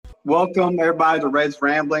Welcome everybody to Red's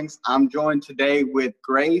Ramblings. I'm joined today with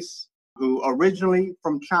Grace, who originally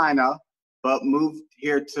from China, but moved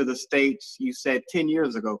here to the States, you said 10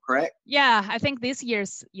 years ago, correct? Yeah, I think this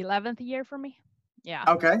year's 11th year for me. Yeah.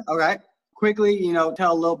 Okay, okay. Quickly,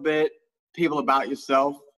 tell a little bit people about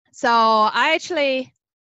yourself. So I actually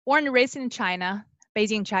born and raised in China,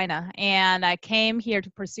 Beijing, China, and I came here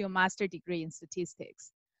to pursue a master's degree in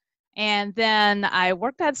statistics. And then I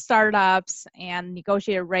worked at startups and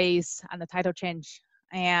negotiated a raise and the title change.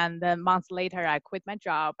 And then months later, I quit my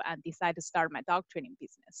job and decided to start my dog training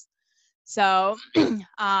business. So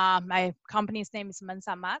my company's name is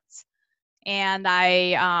Mensa Mats, and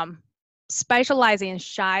I specialize in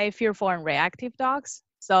shy, fearful, and reactive dogs.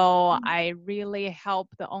 So I really help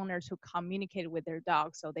the owners to communicate with their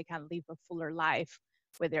dogs so they can live a fuller life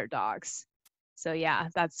with their dogs. So yeah,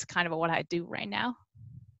 that's kind of what I do right now.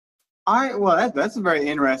 All right, well, that's a very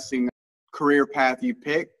interesting career path you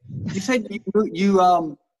picked. You said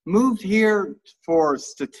you moved here for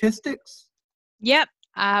statistics? Yep,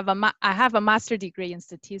 I have a master's degree in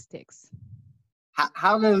statistics.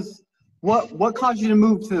 What caused you to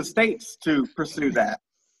move to the States to pursue that?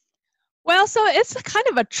 Well, so it's kind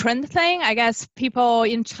of a trend thing. I guess people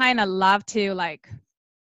in China love to, like,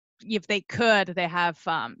 if they could, they have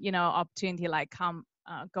opportunity like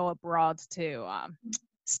go abroad to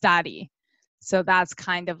study. So that's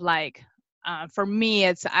kind of like for me,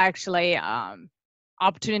 it's actually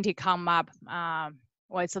opportunity come up.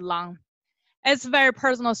 Well, it's a very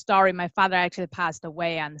personal story. My father actually passed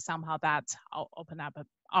away, and somehow that opened up an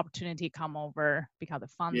opportunity come over because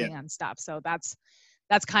of funding and stuff. So that's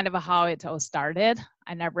kind of how it all started.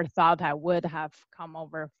 I never thought I would have come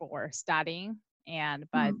over for studying,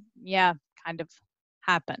 but yeah, kind of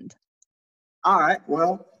happened. All right.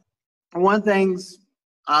 Well, one of the things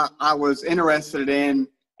I was interested in,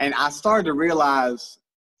 and I started to realize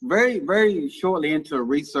very, very shortly into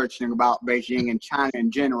researching about Beijing and China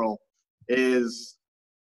in general, is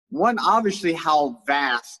one, obviously how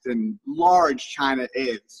vast and large China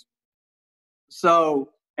is.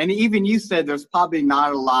 So, and even you said there's probably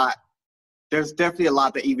not a lot, there's definitely a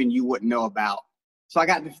lot that even you wouldn't know about. So I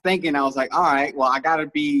got to thinking, I was like, all right, well, I got to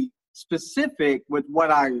be specific with what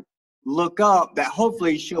I look up, that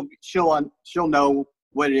hopefully she'll know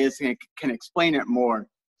what it is and can explain it more.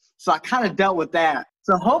 So I kind of dealt with that.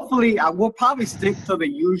 So hopefully I will probably stick to the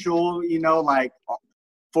usual, like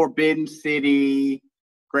Forbidden City,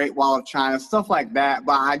 Great Wall of China, stuff like that.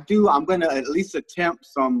 But I'm going to at least attempt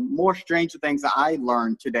some more stranger things that I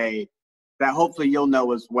learned today that hopefully you'll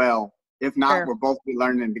know as well. If not, Sure. We'll both be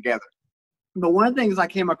learning together. But one of the things I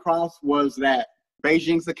came across was that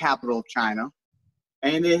Beijing's the capital of China,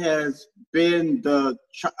 and it has been the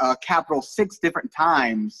capital 6 different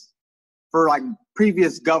times for like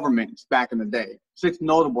previous governments back in the day, 6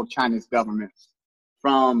 notable Chinese governments,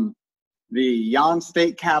 from the Yan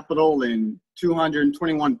state capital in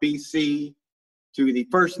 221 BC to the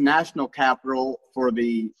first national capital for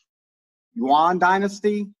the Yuan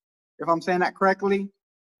dynasty, if I'm saying that correctly.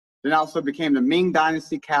 Then also became the Ming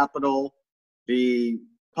dynasty capital, the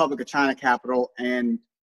Republic of China capital, and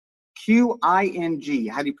Qing.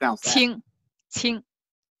 How do you pronounce that? Qing.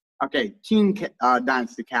 Okay, Qing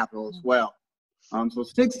dynasty capital as well. So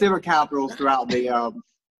 6 different capitals throughout the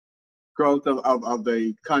growth of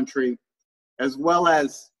the country, as well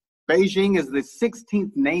as Beijing is the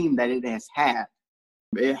 16th name that it has had.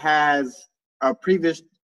 It has a previous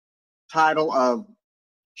title of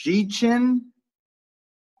Jiqin.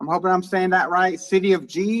 I'm hoping I'm saying that right. City of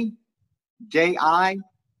Ji, J-I.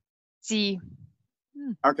 Ji.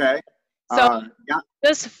 Okay. So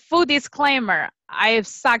just full disclaimer, I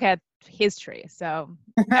suck at history, so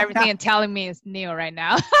everything you're telling me is new right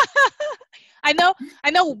now. I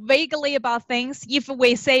know vaguely about things. If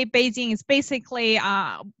we say Beijing is basically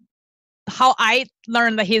how I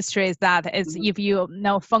learned the history is that if you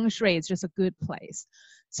know feng shui, it's just a good place.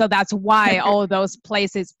 So that's why all those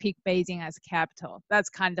places pick Beijing as capital. That's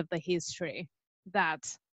kind of the history,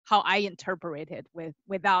 that's how I interpret it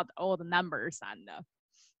without all the numbers and the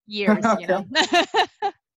years,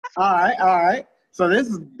 All right. So this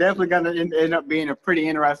is definitely going to end up being a pretty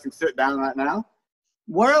interesting sit down right now.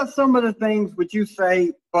 What are some of the things would you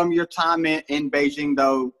say from your time in Beijing,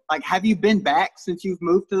 though? Like, have you been back since you've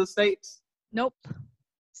moved to the States? Nope.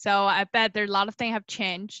 So I bet there a lot of things have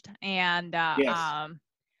changed, and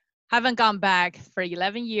haven't gone back for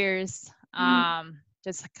 11 years.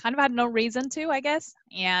 Just kind of had no reason to, I guess.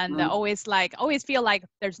 And always feel like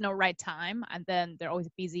there's no right time, and then they're always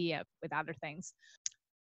busy with other things.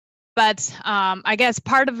 But I guess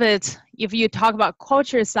part of it, if you talk about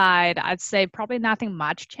culture side, I'd say probably nothing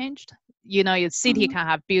much changed. your city Mhm. can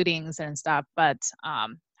have buildings and stuff, but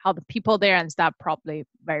how the people there and stuff, probably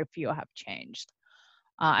very few have changed.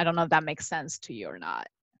 I don't know if that makes sense to you or not.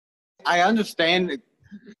 I understand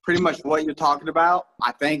pretty much what you're talking about,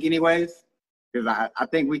 I think, anyways, because I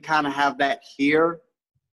think we kind of have that here.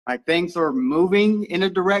 Like things are moving in a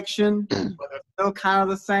direction, but they're still kind of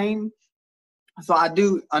the same. So I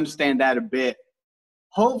do understand that a bit.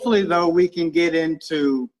 Hopefully, though, we can get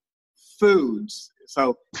into foods.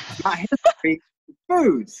 So my history,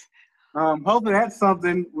 foods. Hopefully, that's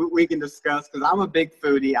something we can discuss because I'm a big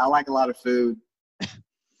foodie. I like a lot of food.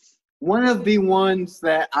 One of the ones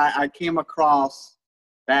that I came across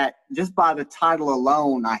that just by the title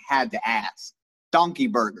alone, I had to ask. Donkey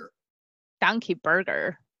burger. Donkey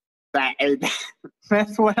burger. That,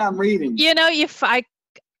 that's what I'm reading. If I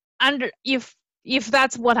if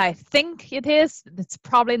that's what I think it is, it's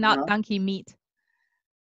probably not donkey meat.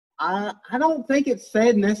 I don't think it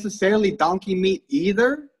said necessarily donkey meat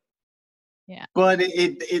either. Yeah. But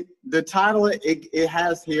the title it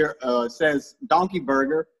has here says donkey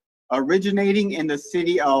burger, originating in the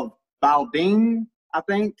city of Baoding, I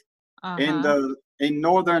think, in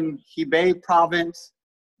northern Hebei province.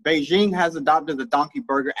 Beijing has adopted the donkey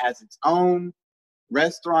burger as its own.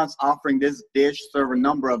 Restaurants offering this dish serve a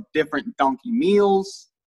number of different donkey meals.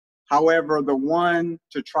 However, the one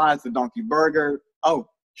to try is the donkey burger. Oh,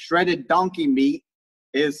 shredded donkey meat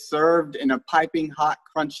is served in a piping hot,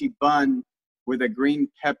 crunchy bun with a green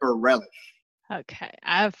pepper relish. Okay,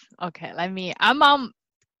 I'm on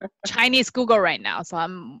Chinese Google right now, so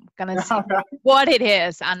I'm gonna see what it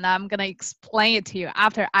is, and I'm gonna explain it to you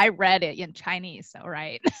after I read it in Chinese. All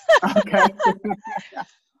right. Okay.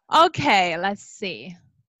 Okay, let's see.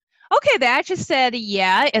 Okay, they actually said,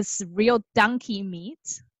 yeah, it's real donkey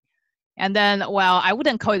meat. And then, well, I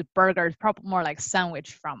wouldn't call it burger, it's probably more like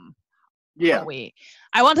sandwich from Hawaii.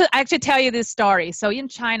 I want to actually tell you this story. So in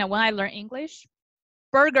China, when I learned English,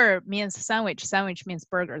 burger means sandwich, sandwich means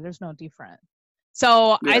burger. There's no difference.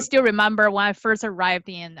 So I still remember when I first arrived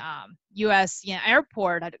in US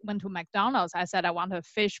airport, I went to McDonald's. I said, I want a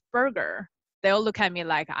fish burger. They all look at me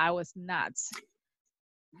like I was nuts.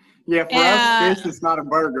 Yeah, for us, fish is not a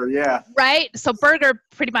burger. Yeah. Right. So burger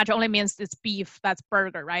pretty much only means it's beef. That's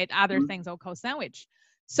burger, right? Other things are called sandwich.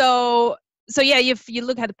 So yeah, if you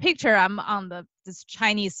look at the picture, I'm on this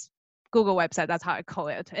Chinese Google website. That's how I call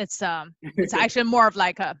it. It's actually more of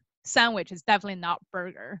like a sandwich. It's definitely not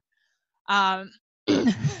burger.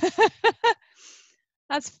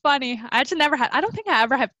 That's funny. I actually never had. I don't think I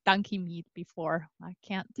ever had donkey meat before. I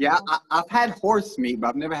can't. Yeah, I've had horse meat, but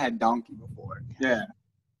I've never had donkey before. Yeah.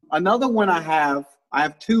 Another one I have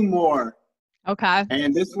two more. Okay.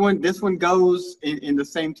 And this one goes in the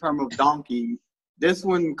same term of donkey. This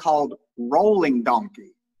one called rolling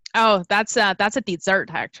donkey. Oh, that's a dessert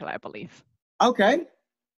actually, I believe. Okay.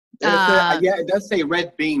 Yeah, it does say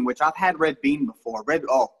red bean, which I've had red bean before.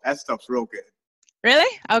 That stuff's real good.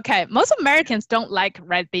 Really? Okay. Most Americans don't like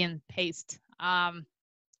red bean paste.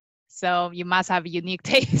 So you must have a unique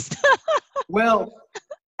taste. Well,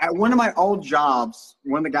 at one of my old jobs,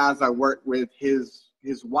 one of the guys I worked with, his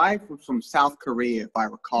wife was from South Korea, if I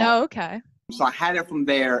recall. Oh, okay. So I had it from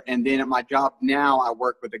there, and then at my job now, I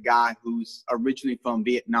work with a guy who's originally from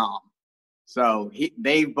Vietnam. So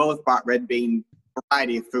they both brought red bean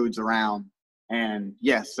variety of foods around, and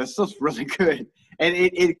yes, that's just really good. And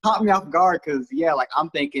it caught me off guard because like I'm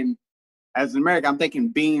thinking, as an American, I'm thinking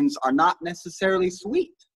beans are not necessarily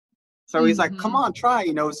sweet. So he's like, "Come on, try.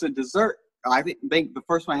 It's a dessert." I think the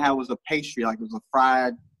first one I had was a pastry, like it was a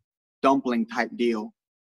fried dumpling type deal.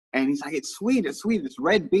 And he's like, "It's sweet. It's sweet. It's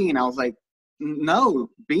red bean." I was like, "No,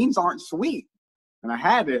 beans aren't sweet." And I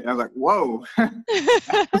had it. And I was like, "Whoa,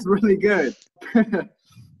 that's really good."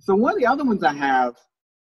 So one of the other ones I have,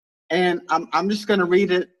 and I'm just gonna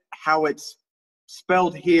read it how it's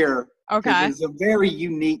spelled here. Okay. It's a very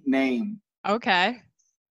unique name. Okay.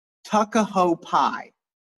 Tuckahoe pie.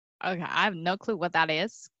 Okay, I have no clue what that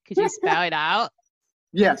is. Could you spell it out?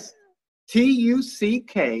 Yes. Tuckahoe.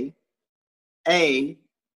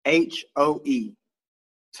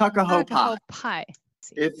 Tuckahoe pie.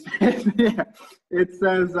 It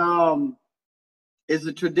says is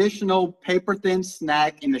a traditional paper-thin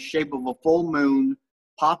snack in the shape of a full moon,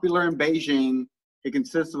 popular in Beijing. It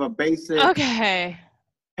consists of a basic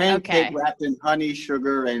pancake wrapped in honey,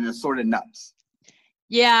 sugar, and assorted nuts.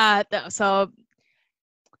 Yeah, so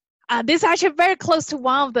this is actually very close to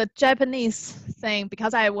one of the Japanese thing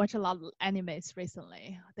because I watch a lot of animes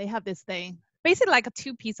recently. They have this thing, basically like a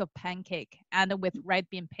two-piece of pancake and with red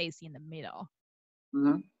bean paste in the middle.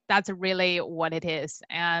 Mm-hmm. That's really what it is.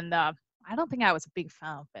 And I don't think I was a big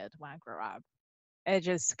fan of it when I grew up. It's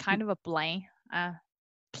just kind of a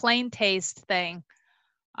plain taste thing.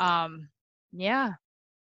 Yeah.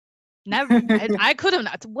 Never. I couldn't.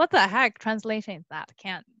 What the heck translation is that?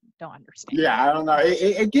 Don't understand. Yeah, I don't know.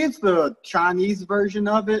 It gives the Chinese version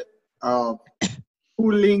of it,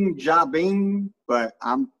 Huling Jabing, but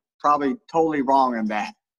I'm probably totally wrong on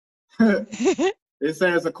that. It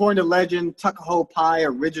says, according to legend, Tuckahoe pie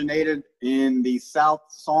originated in the South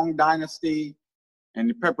Song Dynasty, and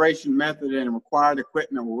the preparation method and required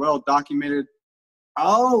equipment were well documented.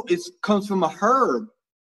 Oh, it comes from a herb.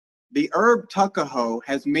 The herb Tuckahoe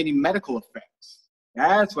has many medical effects.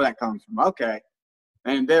 That's where that comes from. Okay.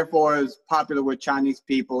 And therefore is popular with Chinese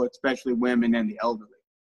people, especially women and the elderly.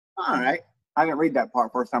 All right. I didn't read that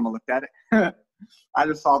part first time I looked at it. I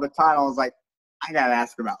just saw the title. I was like, I got to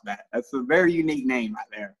ask about that. That's a very unique name right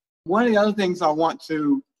there. One of the other things I want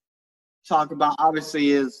to talk about,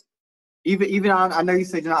 obviously, is even I know you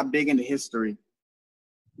said you're not big into history,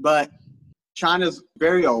 but China's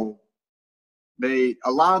very old. A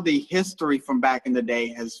lot of the history from back in the day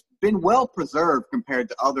has been well preserved compared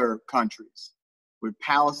to other countries, with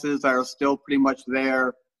palaces that are still pretty much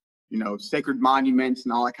there, sacred monuments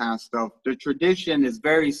and all that kind of stuff. The tradition is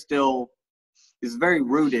very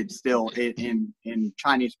rooted still in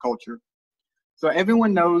Chinese culture. So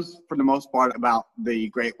everyone knows, for the most part, about the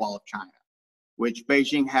Great Wall of China, which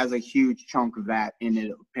Beijing has a huge chunk of that in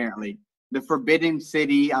it, apparently. The Forbidden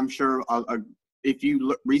City, I'm sure if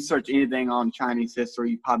you research anything on Chinese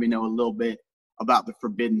history, you probably know a little bit about the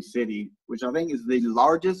Forbidden City, which I think is the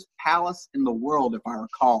largest palace in the world, if I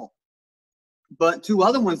recall. But two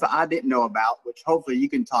other ones that I didn't know about, which hopefully you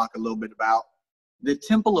can talk a little bit about, the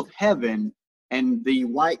Temple of Heaven and the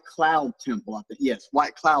White Cloud Temple. I think, yes,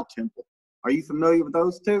 White Cloud Temple. Are you familiar with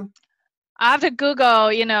those two? I have to Google,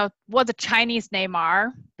 what the Chinese name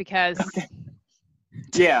are, because okay.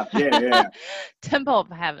 Yeah. Temple of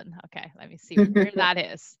Heaven. Okay, let me see where that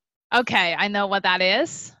is. Okay, I know what that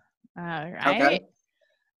is. All right. Okay.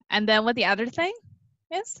 And then what the other thing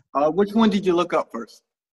is? Which one did you look up first?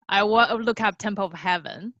 I look up Temple of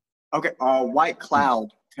Heaven. Okay, White Cloud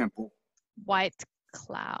Temple. White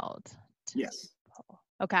Cloud Temple. Yes.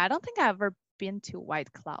 Okay, I don't think I've ever been to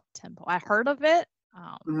White Cloud Temple. I heard of it.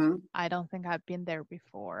 I don't think I've been there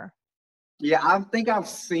before. Yeah, I think I've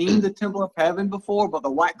seen the Temple of Heaven before, but the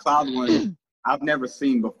White Cloud one I've never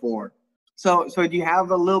seen before. So do you have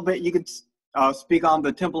a little bit you could speak on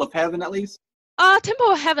the Temple of Heaven at least?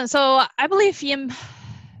 Temple of Heaven. So I believe in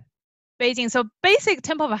Beijing. So basic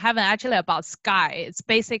Temple of Heaven actually about sky. It's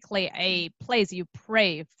basically a place you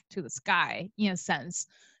pray to the sky in a sense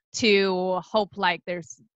to hope like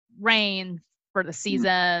there's rain for the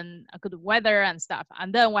season, good weather and stuff.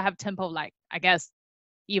 And then we have temple like, I guess,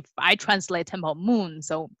 if I translate temple moon,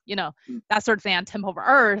 so that sort of thing, and temple of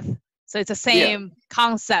earth. So it's the same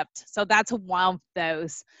concept. So that's one of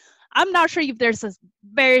those. I'm not sure if there's a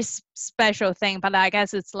very special thing, but I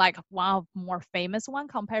guess it's like one of the more famous one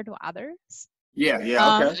compared to others. Okay.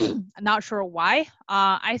 I'm not sure why.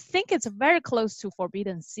 I think it's very close to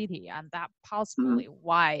Forbidden City, and that possibly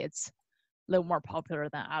why it's a little more popular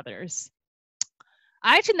than others.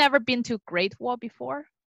 I actually never been to Great Wall before.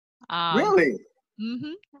 Really?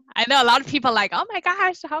 Mm-hmm. I know a lot of people like, oh my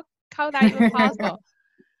gosh, how that even possible?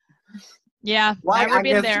 Yeah, never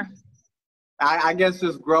been there. I guess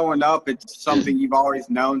just growing up, it's something you've always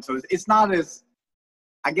known. So it's not as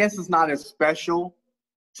special.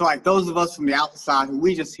 So like those of us from the outside,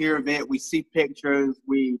 we just hear of it, we see pictures,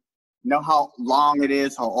 we know how long it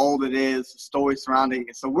is, how old it is, the story surrounding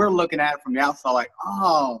it. So we're looking at it from the outside like,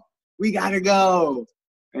 oh, we gotta go.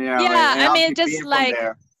 I mean, just like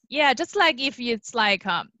if it's like,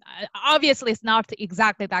 obviously it's not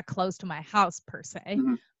exactly that close to my house per se,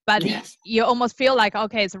 but you almost feel like,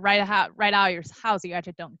 okay, it's right out of your house, you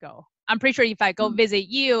actually don't go. I'm pretty sure if I go visit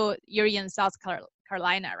you, you're in South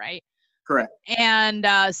Carolina, right? Correct. And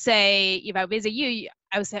say, if I visit you,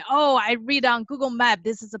 I would say, oh, I read on Google Map,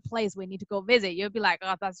 this is a place we need to go visit. You'll be like,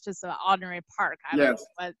 oh, that's just an ordinary park. I don't know,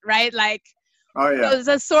 but, right? Like, oh yeah. So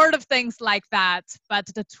the sort of things like that. But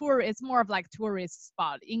the tour is more of like tourist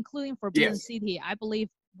spot, including Forbidden City. I believe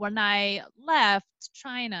when I left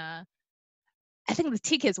China, I think the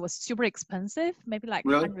tickets was super expensive, maybe like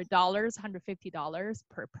 $100, $150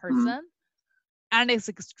 per person. And it's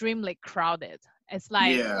extremely crowded. It's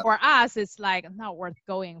like, for us, it's like not worth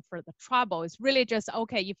going for the trouble. It's really just,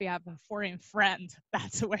 okay, if you have a foreign friend,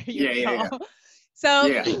 that's where you go. So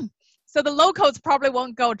the locals probably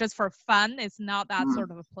won't go just for fun. It's not that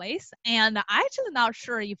sort of a place. And I'm actually not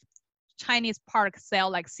sure if Chinese park sell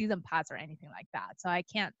like season pass or anything like that. So I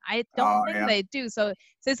don't think Yeah. they do. So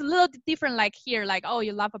it's a little different like here, like, oh,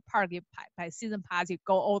 you love a park, you buy season pass, you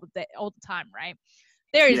go all the time, right?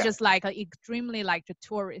 There is Yeah, just like an extremely like a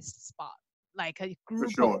tourist spot, like a for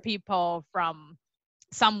group of sure. people from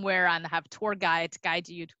somewhere and have tour guide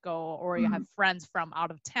you to go, or you have Mhm. friends from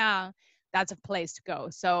out of town. That's a place to go.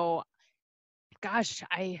 So gosh,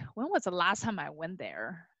 when was the last time I went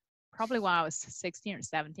there? Probably when I was 16 or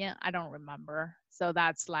 17. I don't remember. So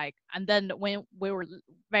that's like, and then when we were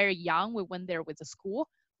very young, we went there with the school.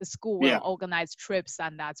 The school will Yeah. organize trips,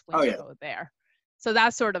 and that's when Oh you yeah. go there. So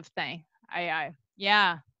that sort of thing.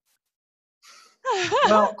 Yeah.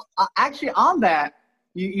 Well, actually, on that,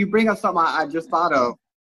 you bring up something I just thought of.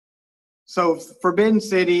 So Forbidden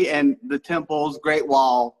City and the temples, Great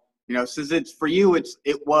Wall. You know, since it's for you, it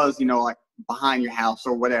was like behind your house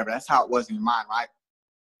or whatever. That's how it was in your mind, right?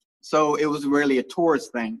 So it was really a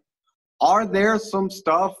tourist thing. Are there some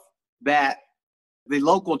stuff that the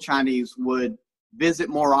local Chinese would visit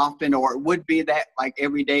more often, or it would be that like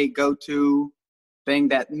everyday go-to thing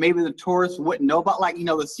that maybe the tourists wouldn't know about, like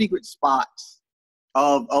the secret spots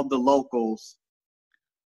of the locals?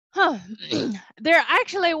 Huh. There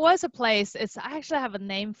actually was a place. I actually have a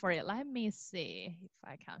name for it. Let me see if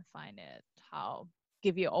I can find it. I'll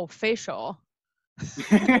give you official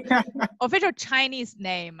Chinese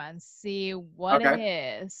name and see what it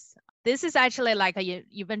Okay. is. This is actually like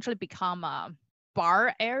eventually become a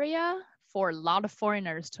bar area for a lot of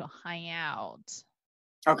foreigners to hang out.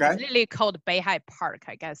 Okay. It's literally called Beihai Park.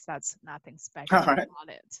 I guess that's nothing special All right. about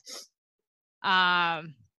it.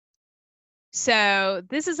 So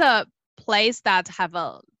this is a place that have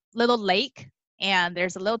a little lake, and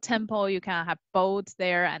there's a little temple. You can have boats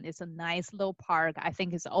there, and it's a nice little park. I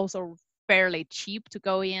think it's also fairly cheap to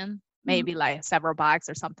go in, maybe like several bucks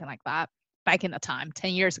or something like that back in the time,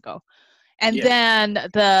 10 years ago. And Yeah. then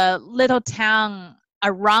the little town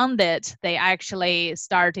around it, they actually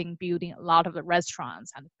starting building a lot of the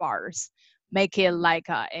restaurants and bars, make it like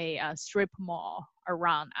a strip mall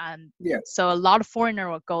around. And Yeah. so a lot of foreigner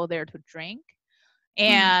will go there to drink. Mhm.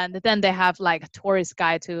 And then they have like a tourist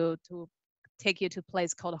guide to take you to a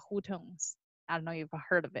place called Hutongs. I don't know if you've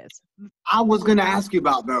heard of it. I was gonna ask you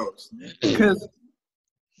about those because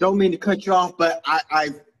don't mean to cut you off, but I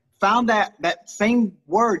found that same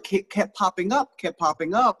word kept popping up,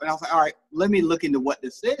 and I was like, all right, let me look into what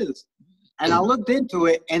this is. And I looked into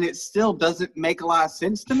it, and it still doesn't make a lot of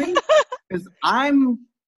sense to me because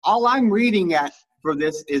all I'm reading at for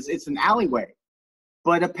this is it's an alleyway,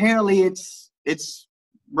 but apparently it's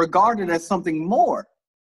regarded as something more.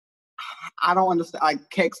 I don't understand. I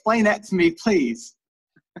can't explain that to me, please.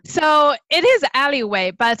 So it is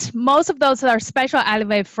alleyway, but most of those are special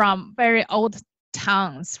alleyway from very old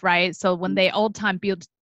towns, right? So when they old time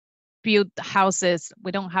build houses,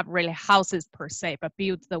 we don't have really houses per se, but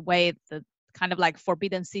build the way the kind of like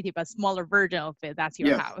Forbidden City, but smaller version of it. That's your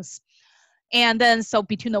Yes. house. And then so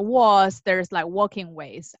between the walls, there's like walking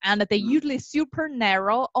ways, and they usually super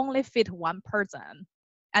narrow, only fit one person.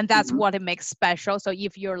 And that's what it makes special. So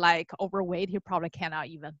if you're like overweight, you probably cannot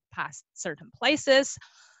even pass certain places.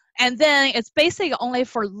 And then it's basically only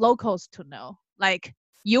for locals to know. Like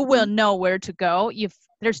you will know where to go. If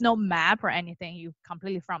there's no map or anything, you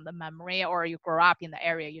completely from the memory, or you grow up in the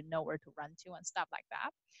area, you know where to run to and stuff like that.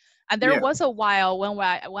 And there Yeah. was a while when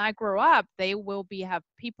I grew up, they will have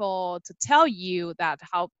people to tell you that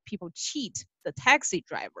how people cheat the taxi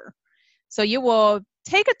driver. So you will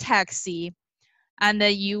take a taxi, and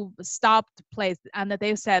then you stop the place, and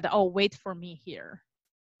they said, "Oh, wait for me here."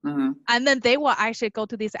 Mm-hmm. And then they will actually go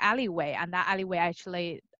to this alleyway, and that alleyway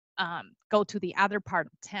actually go to the other part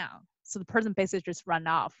of town. So the person basically just run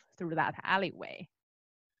off through that alleyway.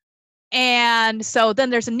 And so then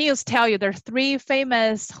there's a news tell you there's 3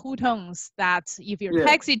 famous hutongs that if you're a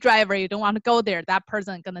taxi driver, you don't want to go there, that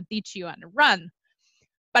person gonna ditch you and run.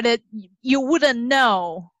 But you wouldn't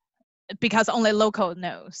know because only local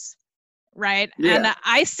knows, right? Yeah. And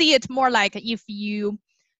I see it more like if you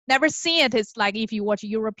never see it, it's like if you watch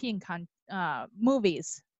European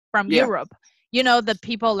movies from Europe, the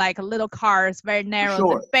people like little cars, very narrow,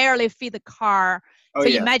 sure. that barely fit the car. Oh, so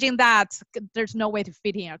yeah. imagine that there's no way to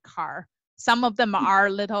fit in a car. Some of them are a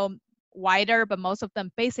little wider, but most of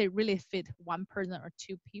them basically really fit one person or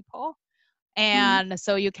 2 people. And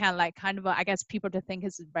so you can like kind of, I guess people to think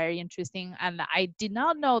is very interesting. And I did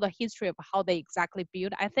not know the history of how they exactly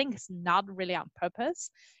build. I think it's not really on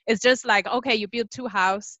purpose. It's just like, okay, you build 2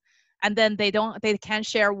 houses, and then they can't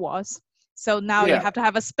share walls. So now you have to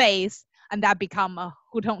have a space. and that become a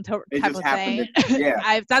hudong It type just of happened. thing.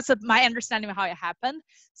 Yeah. That's my understanding of how it happened.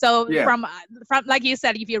 So Yeah. from like you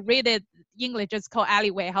said, if you read it English, just called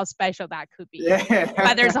alleyway, how special that could be. Yeah.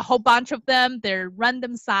 But there's a whole bunch of them. They're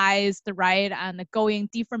random sized, right, and going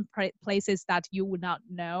different places that you would not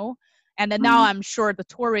know. And then now I'm sure the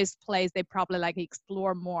tourist place, they probably like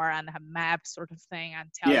explore more and have maps sort of thing and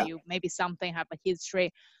tell you maybe something have a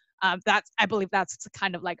history. I believe that's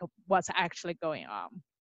kind of like what's actually going on.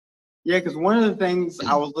 Yeah, because one of the things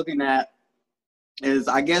I was looking at is,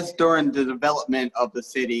 I guess during the development of the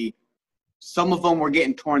city, some of them were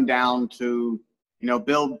getting torn down to,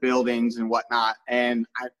 build buildings and whatnot. And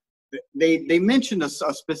they mentioned a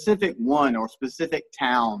specific one or specific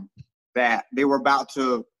town that they were about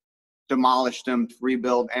to demolish them to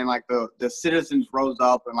rebuild, and like the citizens rose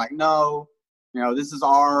up and like, no, this is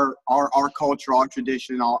our culture, our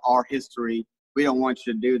tradition, our history. We don't want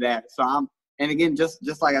you to do that. So and again, just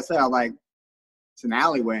like I said, I'm like, it's an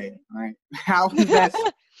alleyway, right? How is that?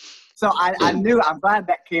 So I'm glad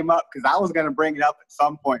that came up, because I was going to bring it up at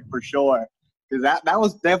some point for sure, because that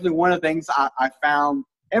was definitely one of the things I found.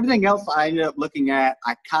 Everything else I ended up looking at,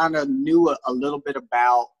 I kind of knew a little bit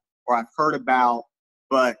about, or I've heard about,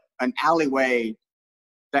 but an alleyway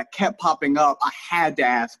that kept popping up, I had to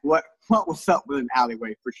ask what was up with an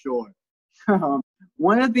alleyway for sure.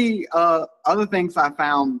 One of the other things I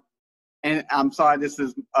found, and I'm sorry, this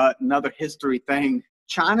is another history thing.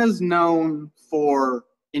 China's known for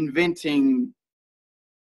inventing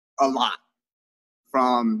a lot,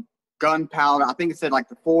 from gunpowder. I think it said like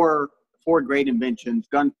the four great inventions: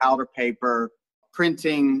 gunpowder, paper,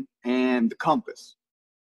 printing, and the compass.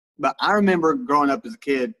 But I remember growing up as a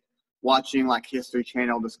kid watching like History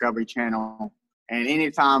Channel, Discovery Channel, and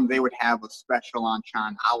anytime they would have a special on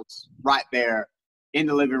China, I was right there in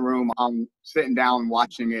the living room. I'm sitting down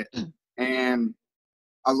watching it. And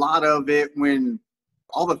a lot of it, when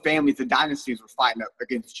all the families, the dynasties were fighting up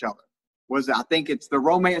against each other, I think it's the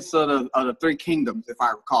romance of the Three Kingdoms, if I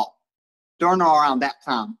recall. During or around that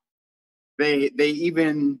time, they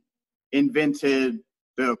even invented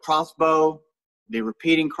the crossbow, the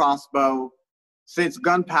repeating crossbow. Since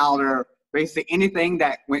gunpowder, basically anything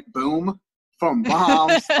that went boom, from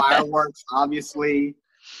bombs, fireworks, obviously,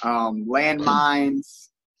 landmines,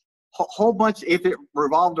 whole bunch. If it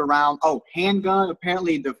revolved around handgun,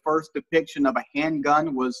 apparently the first depiction of a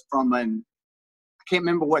handgun was from I can't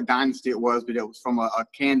remember what dynasty it was, but it was from a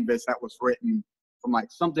canvas that was written from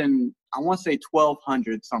like something, I want to say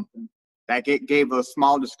 1200 something, that gave a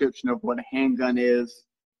small description of what a handgun is.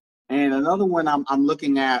 And another one I'm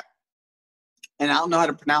looking at, and I don't know how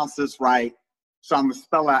to pronounce this right, so I'm gonna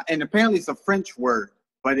spell out. And apparently it's a French word,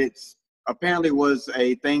 but it's apparently was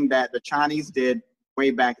a thing that the Chinese did way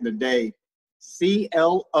back in the day. CLOISONNE.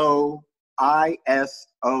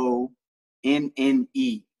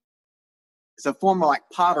 It's a form of like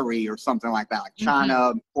pottery or something like that, like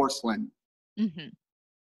China porcelain.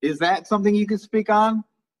 Is that something you can speak on?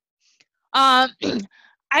 I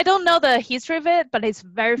don't know the history of it, but it's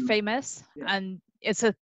very famous, and it's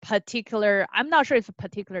a particular, I'm not sure if a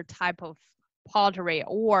particular type of pottery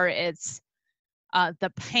or it's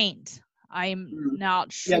the paint. I'm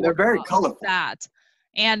not sure. Yeah, they're very colorful. That,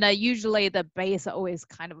 and usually the base always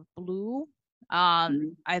kind of blue. Let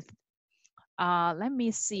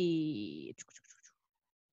me see.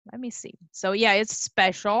 So yeah, it's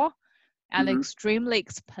special and extremely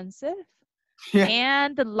expensive,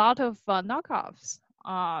 and a lot of knockoffs.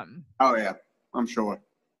 Oh yeah, I'm sure.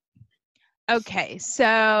 Okay,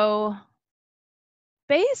 so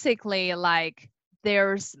basically, like,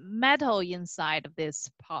 there's metal inside of this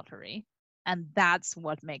pottery, and that's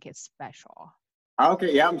what makes it special.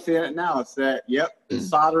 Okay, yeah, I'm seeing it now. It's that,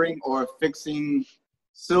 soldering or fixing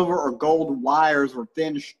silver or gold wires or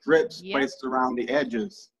thin strips placed around the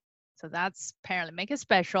edges. So that's apparently make it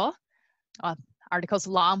special. Article's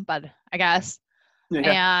long, but I guess.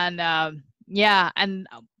 Yeah. And and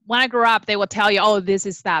when I grew up, they will tell you, oh, this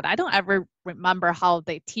is that. I don't ever remember how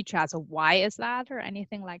they teach us why is that or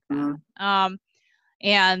anything like that.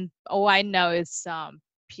 And all I know is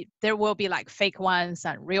there will be like fake ones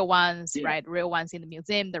and real ones, right? Real ones in the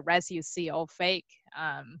museum. The rest you see all fake.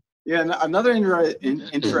 Another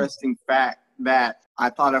interesting fact that I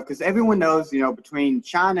thought of, because everyone knows, between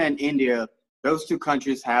China and India, those two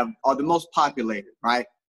countries are the most populated, right?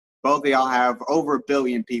 Both of y'all have over 1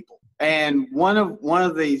 billion people. And one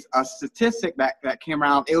of these statistic that came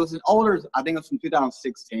around, it was an older, I think it was from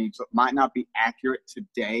 2016, so it might not be accurate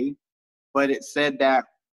today, but it said that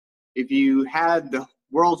if you had the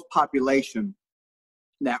world's population,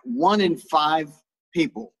 that 1 in 5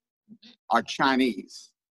 people are Chinese.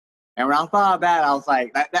 And when I thought of that, I was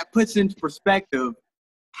like, that puts into perspective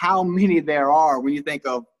how many there are when you think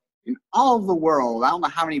of in all of the world. I don't know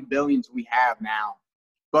how many billions we have now,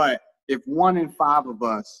 but if 1 in 5 of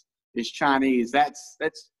us is Chinese, that's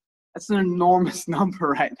an enormous number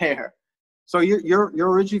right there. So you're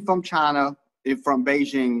originally from China, from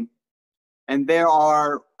Beijing, and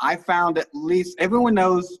I found at least everyone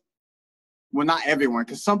knows. Well, not everyone,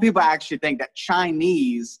 because some people actually think that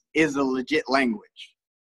Chinese is a legit language.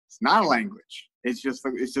 It's not a language. It's just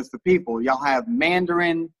the people. Y'all have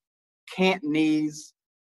Mandarin, Cantonese,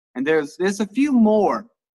 and there's a few more,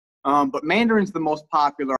 but Mandarin's the most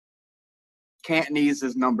popular. Cantonese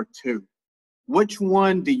is number 2. Which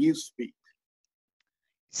one do you speak?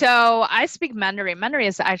 So I speak Mandarin. Mandarin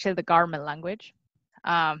is actually the government language.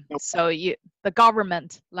 The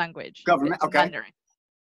government language. Government, okay. Mandarin.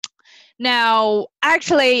 Now,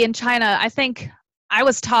 actually, in China, I think I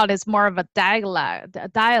was taught it's more of a dialect.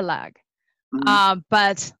 Mm-hmm.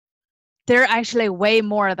 But there are actually way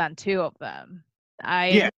more than 2 of them.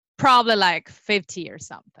 Probably like 50 or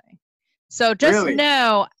something. So just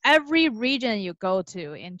know every region you go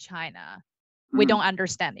to in China, we don't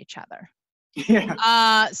understand each other.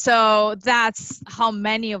 Yeah. So that's how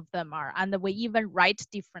many of them are, and we even write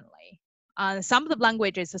differently. Some of the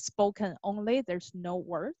languages are spoken only. There's no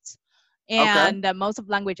words. And most of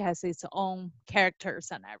language has its own characters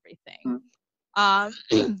and everything.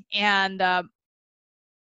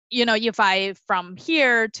 If I from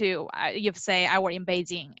here to, if say I were in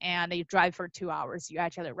Beijing and you drive for 2 hours, you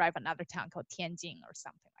actually arrive another town called Tianjin or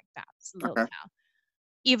something like that. It's a little town.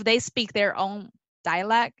 If they speak their own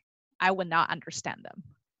dialect, I would not understand them.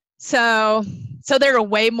 So there are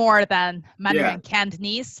way more than Mandarin and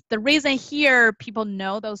Cantonese. The reason here people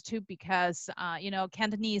know those 2 because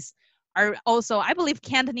Cantonese are also, I believe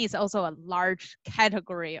Cantonese is also a large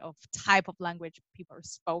category of type of language people are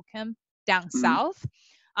spoken down south.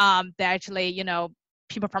 They actually,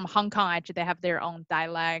 people from Hong Kong, actually, they have their own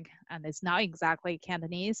dialect, and it's not exactly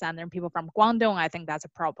Cantonese. And then people from Guangdong, I think that's a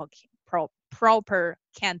proper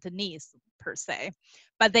Cantonese per se.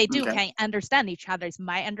 But they can understand each other, is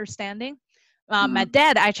my understanding. My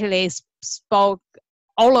dad actually spoke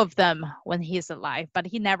all of them when he's alive, but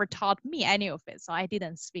he never taught me any of it, so I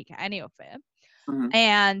didn't speak any of it.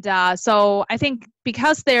 And so I think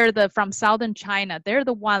because they're from southern China, they're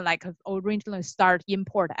the one like originally start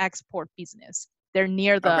import-export business. They're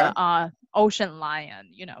near the ocean line,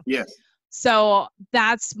 Yes. So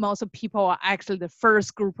that's most of people, actually the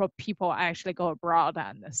first group of people actually go abroad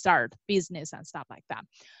and start business and stuff like that.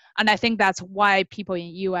 And I think that's why people in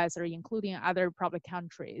US or including other probably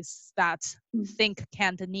countries that think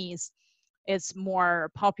Cantonese is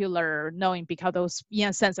more popular knowing because those, in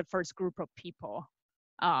a sense, the first group of people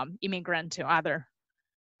immigrant to other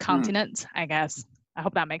continents, I guess. I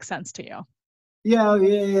hope that makes sense to you.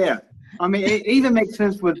 Yeah. I mean, it even makes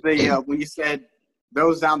sense with the when you said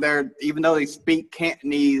those down there, even though they speak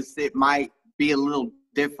Cantonese, it might be a little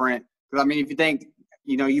different. Because I mean, if you think,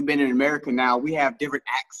 you've been in America now, we have different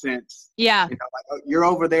accents. Yeah. Like you're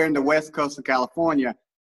over there in the West Coast of California.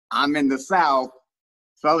 I'm in the South.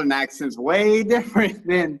 Southern accents way different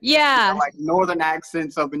than like Northern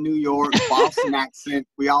accents up in New York. Boston accent,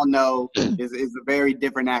 we all know, is a very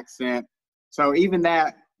different accent. So even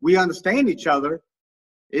that we understand each other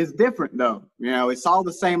is different, though. It's all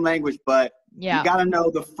the same language, but you got to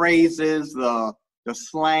know the phrases, the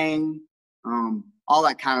slang, all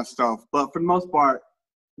that kind of stuff. But for the most part,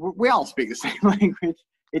 we all speak the same language.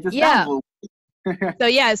 It just sounds a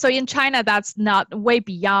little. So in China, that's not way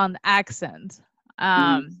beyond accent.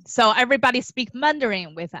 So everybody speaks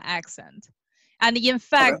Mandarin with an accent. And in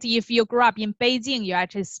fact, if you grew up in Beijing, you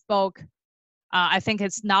actually spoke, I think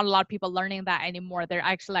it's not a lot of people learning that anymore. They're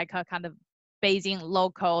actually like a kind of Beijing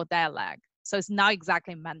local dialect. So it's not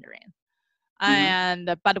exactly Mandarin.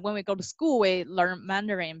 But when we go to school, we learn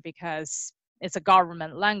Mandarin because it's a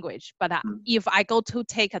government language. But if I go to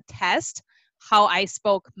take a test, how I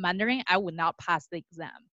spoke Mandarin, I would not pass the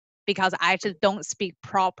exam because I actually don't speak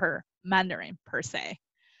proper Mandarin per se.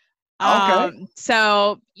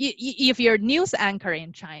 So if you're a news anchor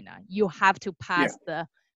in China, you have to pass the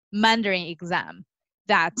Mandarin exam.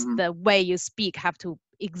 That's the way you speak, have to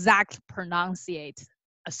exactly pronunciate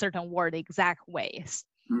a certain word exact ways.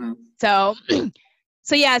 So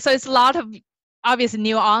it's a lot of obvious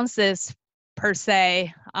nuances per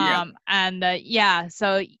se.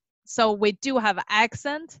 So we do have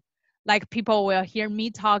accent. Like people will hear me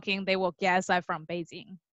talking, they will guess I'm from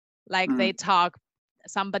Beijing. Like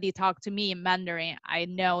somebody talk to me in Mandarin, I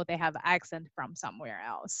know they have accent from somewhere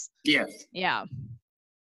else. Yes. Yeah.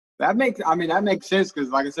 That makes sense because,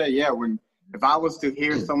 like I said, when if I was to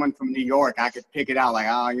hear someone from New York, I could pick it out. Like,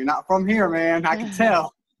 oh, you're not from here, man. I can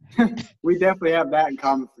tell. We definitely have that in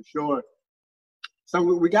common for sure. So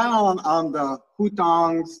we got on the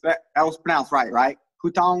hutongs. That was pronounced right?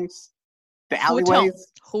 Hutongs, the alleyways.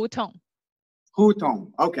 Hutong.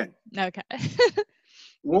 Hutong. Okay. Okay.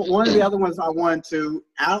 One of the other ones I wanted to.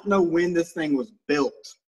 I don't know when this thing was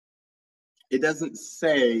built. It doesn't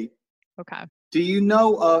say. Okay. Do you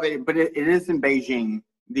know of it? But it is in Beijing.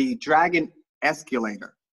 The Dragon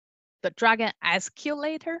Escalator. The Dragon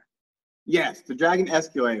Escalator? Yes, the Dragon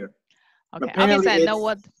Escalator. Okay, obviously I know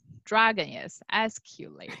what dragon is.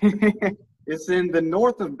 Escalator. It's in the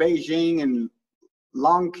north of Beijing and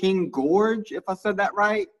Longqing Gorge, if I said that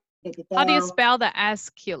right. How do you spell the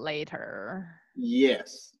escalator?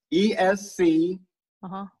 Yes. ALATOR.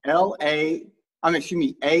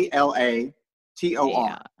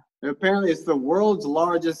 Yeah. Apparently, it's the world's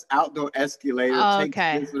largest outdoor escalator.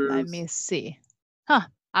 Okay, let me see. Huh,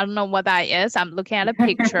 I don't know what that is. I'm looking at a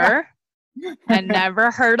picture. I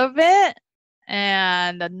never heard of it.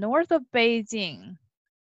 And the north of Beijing.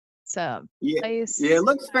 So place. Yeah, it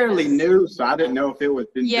looks fairly new, so I didn't know if it was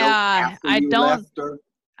been built after you left or...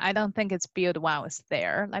 I don't think it's built when I was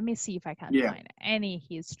there. Let me see if I can find any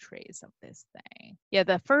histories of this thing. Yeah,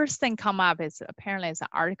 the first thing come up is apparently it's an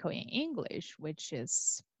article in English, which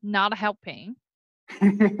is not helping.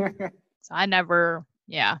 So I never,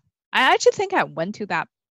 I actually think I went to that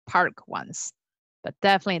park once, but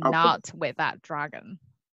definitely not with that dragon.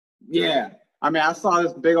 Yeah, I mean, I saw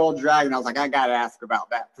this big old dragon. I was like, I gotta ask about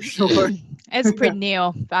that for sure. It's pretty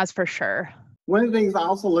new, that's for sure. One of the things I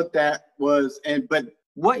also looked at was, but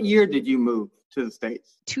what year did you move to the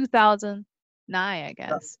States? 2009, I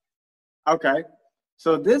guess. Okay.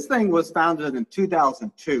 So this thing was founded in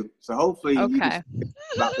 2002. So hopefully you can speak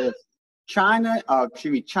about this.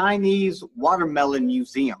 Chinese Watermelon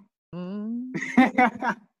Museum.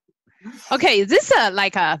 Okay, is this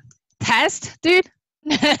like a test, dude?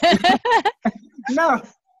 No.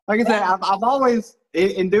 Like I said, I've always,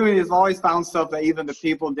 in doing this, I've always found stuff that even the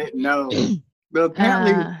people didn't know. But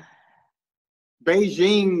apparently,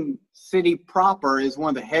 Beijing city proper is one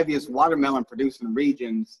of the heaviest watermelon producing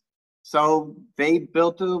regions. So they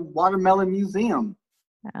built a watermelon museum.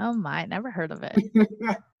 Oh my, never heard of it.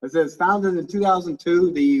 It says founded in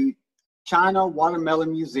 2002, the China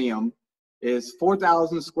Watermelon Museum is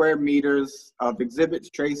 4,000 square meters of exhibits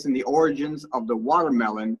tracing the origins of the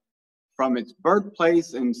watermelon from its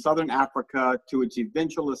birthplace in southern Africa to its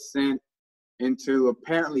eventual ascent into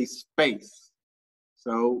apparently space.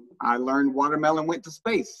 So I learned watermelon went to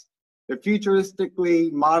space. The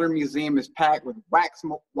futuristically modern museum is packed with wax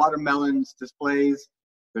watermelons displays,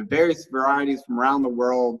 the various varieties from around the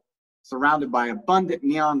world, surrounded by abundant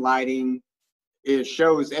neon lighting. It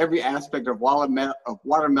shows every aspect of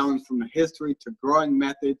watermelons from the history to growing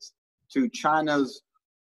methods to China's,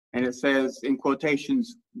 and it says in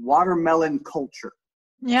quotations, watermelon culture.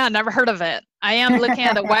 Yeah, never heard of it. I am looking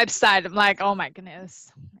at the website. I'm like, oh my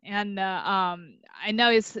goodness. And I know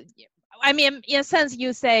it's, I mean, in a sense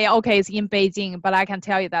you say, okay, it's in Beijing, but I can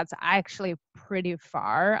tell you that's actually pretty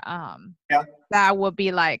far. That would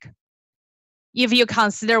be like, if you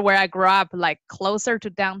consider where I grew up, like closer to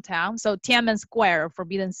downtown. So Tiananmen Square,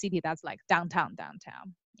 Forbidden City, that's like downtown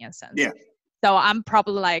in a sense. Yeah. So I'm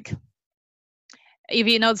probably like, if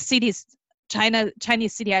you know the cities,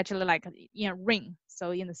 Chinese city actually like, ring.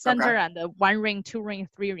 So in the center and the 1 ring, 2 ring,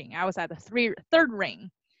 3 ring. I was at the third ring.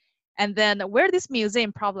 And then where this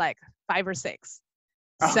museum, probably like 5 or 6.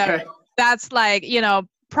 So that's like,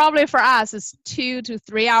 probably for us it's 2 to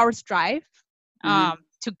 3 hours drive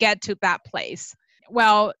to get to that place.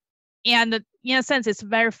 Well, and in a sense, it's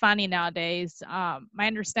very funny nowadays. My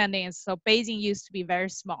understanding is, so Beijing used to be very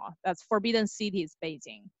small. That's Forbidden City is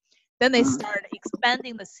Beijing. Then they started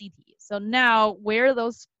expanding the city. So now where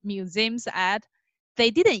those museums at,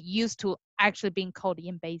 they didn't used to actually being called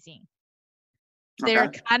in Beijing.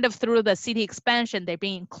 They're kind of through the city expansion, they're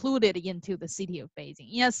being included into the city of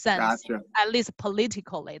Beijing. In a sense, at least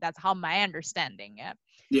politically, that's how my understanding it.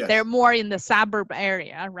 Yes. They're more in the suburb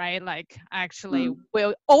area, right? Like actually,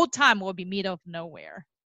 old time will be middle of nowhere.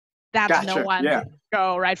 That's no one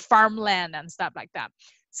go, right? Farmland and stuff like that.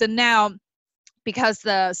 So now, because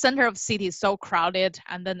the center of city is so crowded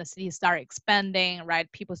and then the city start expanding,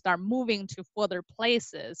 right? People start moving to further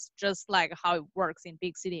places, just like how it works in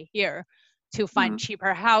big city here, to find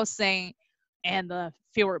cheaper housing and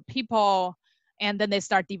fewer people. And then they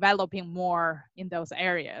start developing more in those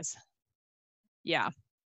areas. Yeah.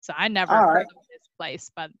 So I never heard of this place,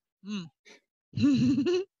 but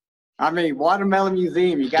I mean, Watermelon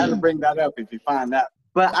Museum, you got to bring that up if you find that.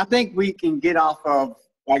 But I think we can get off of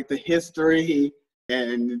like the history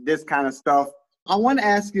and this kind of stuff. I want to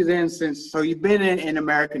ask you then, since so you've been in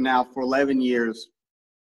America now for 11 years,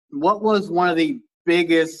 what was one of the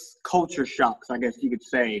biggest culture shocks, I guess you could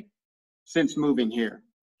say, since moving here?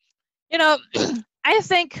 You know, I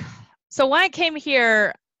think so. When I came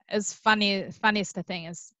here, is funniest thing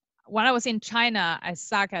is when I was in China, I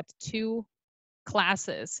suck at two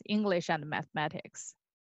classes, English and mathematics.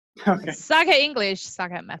 Okay. Suck at English,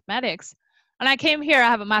 suck at mathematics. And I came here, I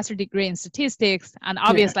have a master's degree in statistics, and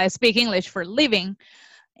obviously I speak English for a living.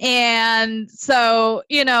 And so,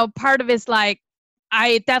 you know, part of it's like,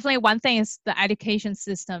 I definitely, one thing is the education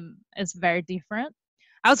system is very different.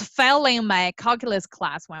 I was failing my calculus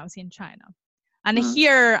class when I was in China. And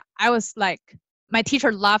here I was like, my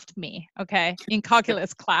teacher loved me, okay, in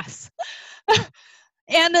calculus class.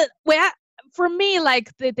 And for me,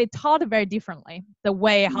 like they taught it very differently, the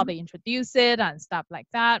way how they introduce it and stuff like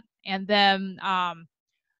that. And then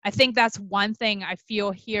I think that's one thing I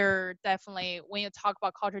feel here definitely when you talk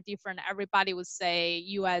about culture different, everybody would say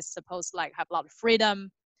US supposed to like have a lot of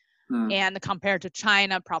freedom. And compared to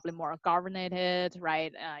China, probably more governated,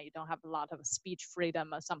 right? You don't have a lot of speech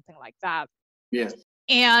freedom or something like that. Yes.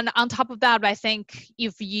 And on top of that, I think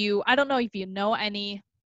I don't know if you know any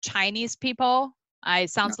Chinese people. It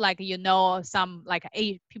sounds like you know some like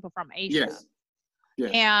people from Asia. Yes.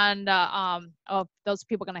 Yes. And those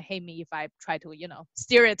people are gonna hate me if I try to, you know,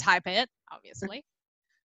 stereotype it, obviously.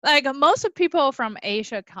 Like most of people from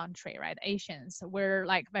Asia country, right? Asians, we're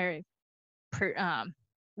like very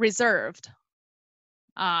reserved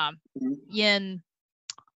in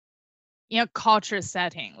a culture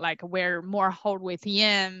setting. Like we're more hold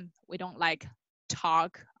within. We don't like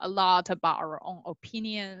talk a lot about our own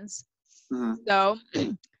opinions. So,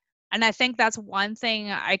 and I think that's one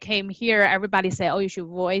thing I came here, everybody say, oh, you should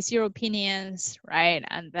voice your opinions, right?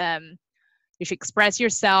 And then you should express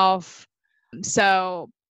yourself. So,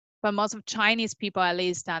 but most of Chinese people, at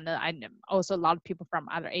least, and I also a lot of people from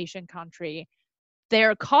other Asian country,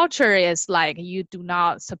 their culture is like, you do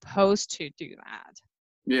not supposed to do that.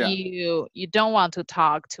 Yeah. You don't want to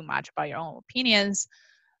talk too much about your own opinions,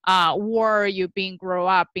 or you being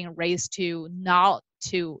raised to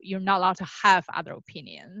you're not allowed to have other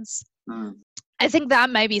opinions. I think that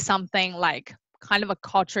may be something like kind of a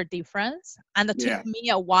culture difference, and it took me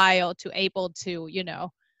a while to able to, you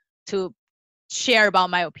know, to share about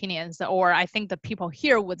my opinions. Or I think the people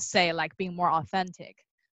here would say like being more authentic,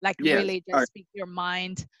 like really just speak your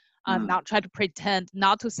mind, not try to pretend,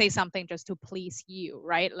 not to say something just to please you,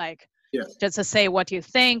 right? Like just to say what you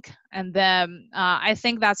think. And then I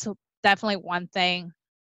think that's definitely one thing.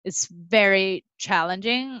 It's very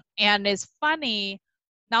challenging, and it's funny,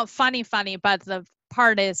 not funny, but the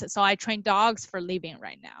part is, so I train dogs for living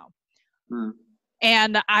right now.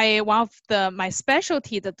 And one of my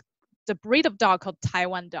specialty, the breed of dog called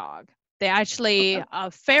Taiwan dog. They actually a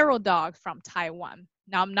feral dog from Taiwan.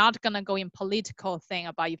 Now I'm not gonna go in political thing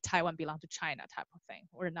about if Taiwan belongs to China type of thing.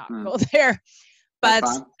 We're not go there. But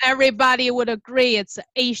everybody would agree it's an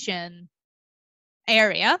Asian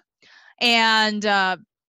area. And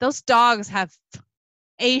those dogs have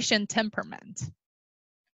Asian temperament.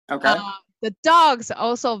 Okay. The dogs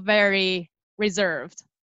also very reserved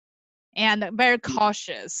and very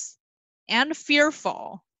cautious and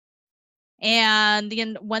fearful. And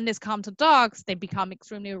when this comes to dogs, they become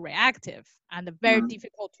extremely reactive and very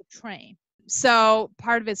difficult to train. So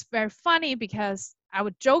part of it's very funny because I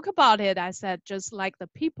would joke about it. I said, just like the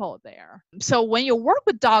people there. So when you work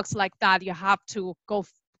with dogs like that, you have to go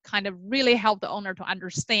kind of really help the owner to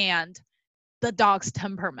understand the dog's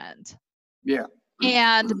temperament. Yeah.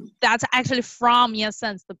 And that's actually from, in a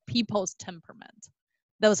sense, the people's temperament.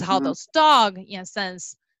 Those how those dogs, in a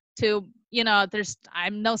sense, to, you know,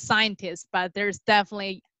 I'm no scientist, but there's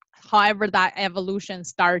definitely, however that evolution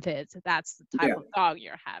started, that's the type of dog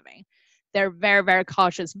you're having. They're very, very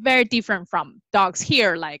cautious, very different from dogs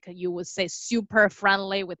here. Like you would say super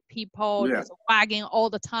friendly with people, just wagging all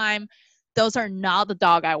the time. Those are not the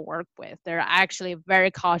dog I work with. They're actually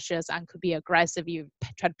very cautious and could be aggressive. You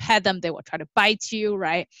try to pet them, they will try to bite you,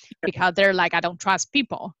 right? Because they're like, I don't trust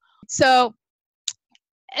people. So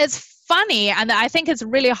it's funny, and I think it's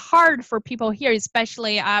really hard for people here,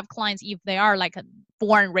 especially I have clients, if they are like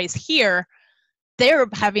born and raised here, they're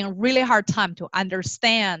having a really hard time to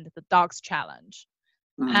understand the dog's challenge.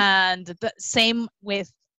 And the same with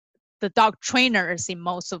the dog trainers in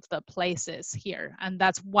most of the places here. And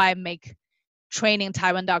that's why make training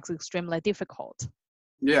Taiwan dogs extremely difficult.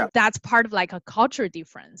 Yeah. That's part of like a culture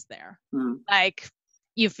difference there. Like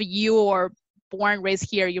if you are born and raised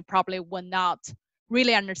here, you probably would not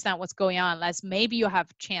really understand what's going on unless maybe you have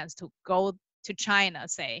a chance to go to China,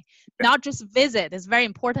 say, not just visit. It's very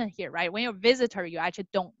important here, right? When you're a visitor, you actually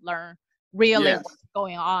don't learn really Yes. what's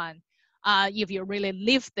going on. If you really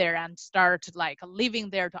live there and start like living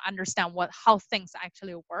there to understand how things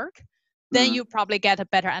actually work, then you probably get a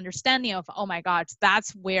better understanding of, oh my God,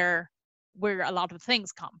 that's where a lot of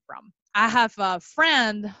things come from. I have a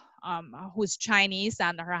friend who's Chinese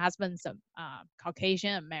and her husband's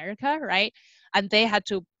Caucasian America, right? And they had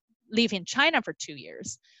to live in China for 2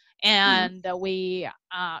 years. And we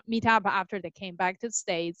meet up after they came back to the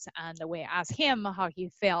States, and we asked him how he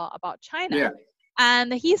felt about China. Yeah.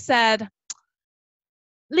 And he said,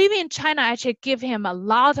 living in China actually gave him a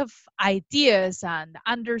lot of ideas and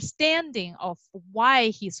understanding of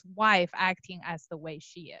why his wife acting as the way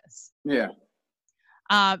she is. Yeah.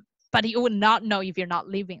 But you would not know if you're not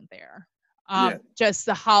living there. Yeah. Just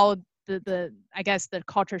how the I guess the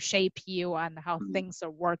culture shape you and how things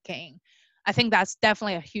are working. I think that's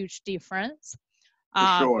definitely a huge difference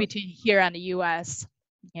sure. between here and the US.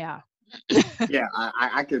 Yeah. Yeah,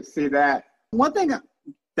 I could see that. One thing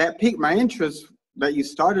that piqued my interest that you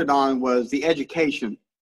started on was the education.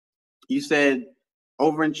 You said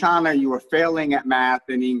over in China you were failing at math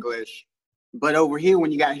and English, but over here,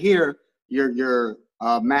 when you got here, your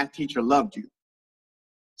math teacher loved you.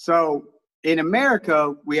 So in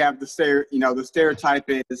America, we have the stereotype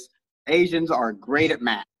is Asians are great at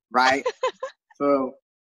math, right? So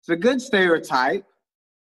it's a good stereotype,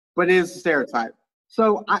 but it is a stereotype.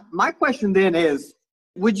 So my question then is,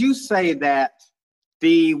 would you say that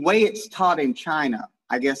the way it's taught in China,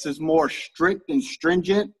 I guess, is more strict and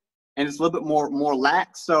stringent, and it's a little bit more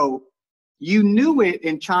lax? So you knew it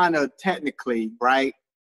in China technically, right?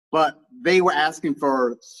 But they were asking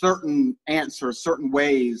for certain answers, certain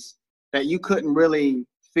ways that you couldn't really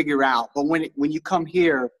figure out. But when you come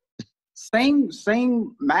here, same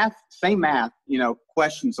math,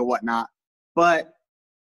 questions or whatnot. But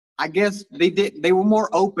I guess they were more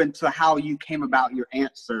open to how you came about your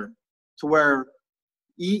answer, to where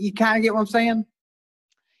you kind of get what I'm saying?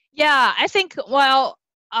 Yeah, I think,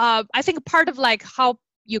 I think part of like how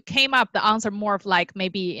you came up the answer more of like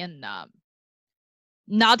maybe in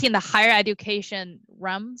not in the higher education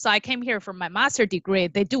realm. So I came here for my master's degree.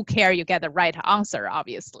 They do care you get the right answer,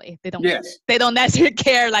 obviously. They don't necessarily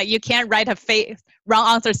care like you can't write a wrong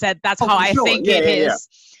answer said that's how I think it is. Yeah.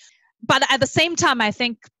 But at the same time, I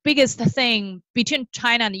think biggest thing between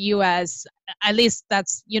China and the US, at least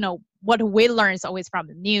that's, what we learn is always from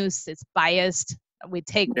the news. It's biased. We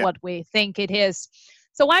take what we think it is.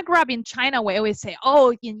 So when I grew up in China, we always say,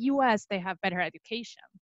 oh, in US, they have better education.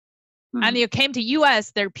 And you came to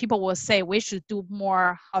US, there people will say we should do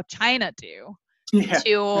more how China do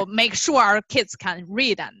to make sure our kids can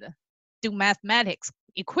read and do mathematics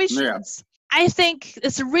equations. Yeah. I think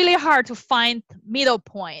it's really hard to find middle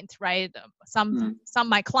point, right? Some of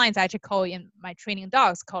my clients actually call in my training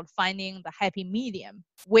dogs called finding the happy medium,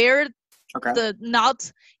 where you're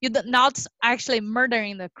not actually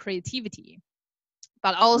murdering the creativity,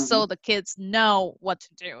 but also the kids know what to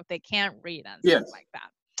do. They can't read and stuff like that.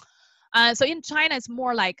 So in China, it's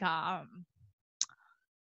more like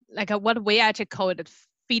what we actually call it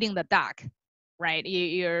feeding the duck, right?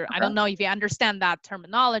 I don't know if you understand that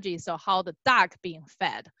terminology. So how the duck being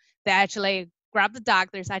fed, they actually grab the duck.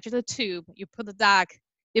 There's actually a tube. You put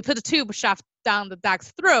the tube shoved down the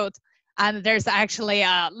duck's throat, and there's actually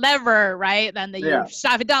a lever, right? And then you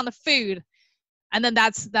shove it down the food, and then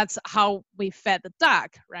that's how we fed the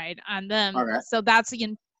duck, right? And then so that's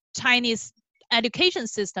in Chinese education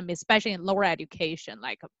system, especially in lower education,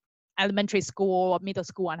 like elementary school, middle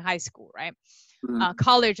school, and high school, right?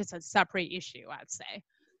 College is a separate issue, I'd say.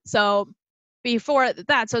 So before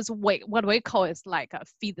that, so it's what we call is like a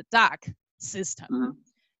feed the duck system.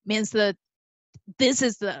 Means that this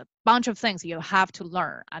is the bunch of things you have to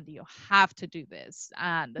learn, and you have to do this,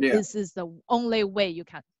 and this is the only way you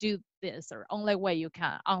can do this, or only way you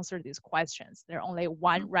can answer these questions. There's only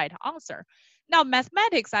one right answer. Now,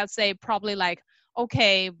 mathematics, I'd say probably like,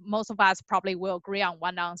 okay, most of us probably will agree on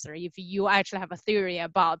one answer. If you actually have a theory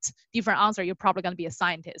about different answer, you're probably going to be a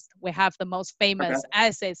scientist. We have the most famous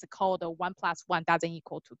essays called 1 + 1 doesn't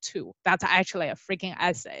equal to 2. That's actually a freaking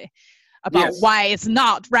essay about why it's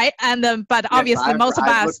not, right? And then, but obviously most of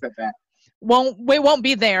us won't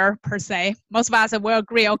be there per se. Most of us will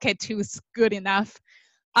agree, okay, 2 is good enough.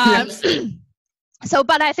 So,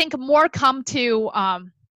 but I think more come to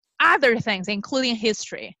other things, including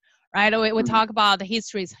history, right? We talk about the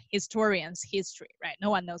historians' history, right?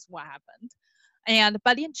 No one knows what happened.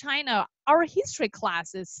 But in China, our history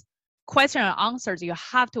class is question and answers. You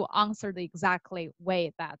have to answer the exactly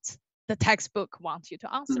way that the textbook wants you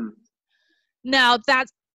to answer. Now that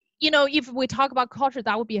if we talk about culture,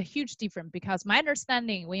 that would be a huge difference, because my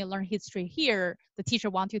understanding, when you learn history here, the teacher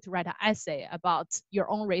wants you to write an essay about your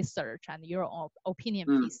own research and your own opinion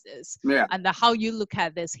pieces, Yeah. and how you look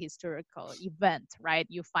at this historical event, right?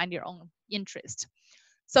 You find your own interest.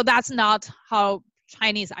 So that's not how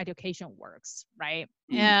Chinese education works, right?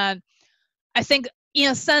 And I think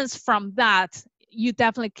in a sense from that, you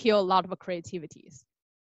definitely kill a lot of creativities.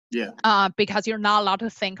 Yeah. Because you're not allowed to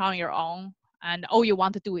think on your own, and all you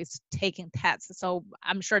want to do is taking tests. So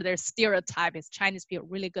I'm sure there's stereotype is Chinese people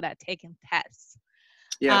really good at taking tests.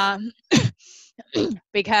 Yeah.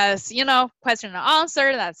 Because question and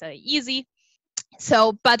answer, that's easy.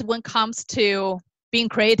 So, but when it comes to being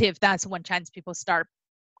creative, that's when Chinese people start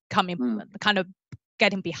coming kind of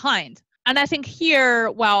getting behind. And I think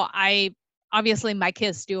here, well, obviously my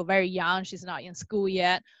kid's still very young, she's not in school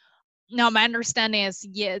yet. Now my understanding is,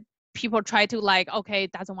 yeah, people try to okay,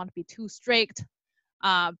 doesn't want to be too strict,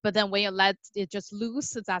 but then when you let it just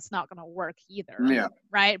loose, that's not going to work either. Yeah.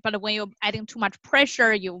 Right? But when you're adding too much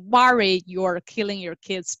pressure, you worry you're killing your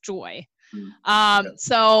kids' joy.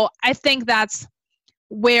 So I think that's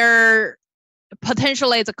where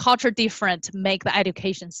potentially the culture different make the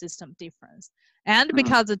education system different. And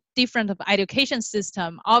because the different of education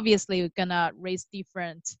system, obviously you're gonna raise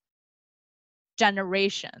different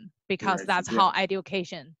generation, because that's how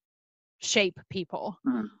education shape people.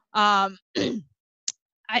 I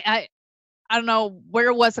don't know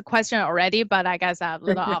where was the question already, but I guess I'm a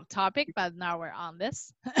little off topic, but now we're on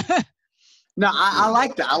this. No, I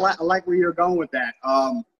like that. I like where you're going with that.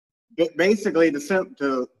 Basically,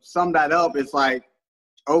 to sum that up, it's like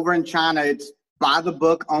over in China, it's by the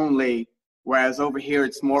book only, whereas over here,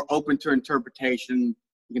 it's more open to interpretation.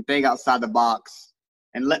 You can think outside the box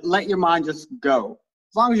and let your mind just go.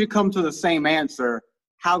 As long as you come to the same answer,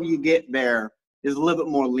 how you get there is a little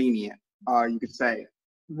bit more lenient, you could say.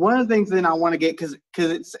 One of the things then I want to get, because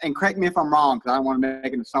it's, and correct me if I'm wrong, because I don't want to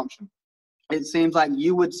make an assumption. It seems like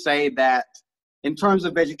you would say that in terms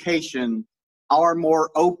of education, our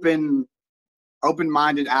more open-minded,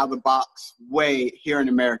 out-of-the-box way here in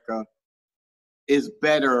America is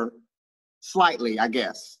better, slightly, I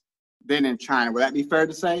guess, than in China. Would that be fair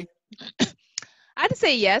to say? I'd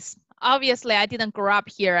say yes. Obviously, I didn't grow up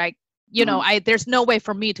here. There's no way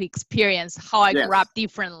for me to experience how I grew up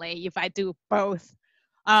differently if I do both.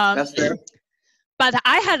 That's fair. But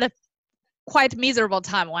I had a quite miserable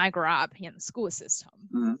time when I grew up in the school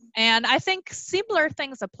system. And I think similar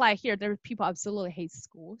things apply here. There are people absolutely hate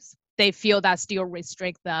schools. They feel that still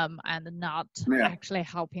restrict them and not actually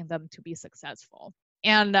helping them to be successful.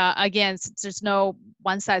 And again, there's no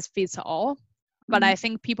one size fits all. But I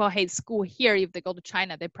think people hate school here. If they go to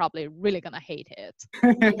China, they're probably really going to hate it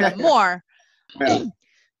even more.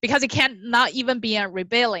 Because you can't not even be in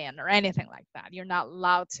rebellion or anything like that. You're not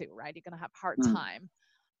allowed to, right? You're going to have a hard time.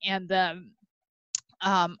 And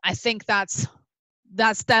I think that's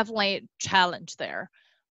definitely a challenge there.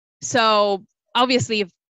 So obviously, if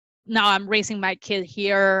now I'm raising my kid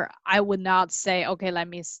here, I would not say, okay, let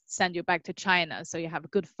me send you back to China so you have a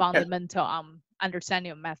good fundamental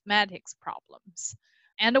understanding of mathematics problems.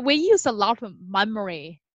 And we use a lot of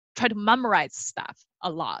memory, try to memorize stuff a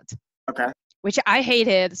lot. Okay. Which I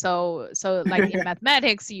hated. So like in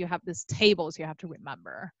mathematics, you have these tables you have to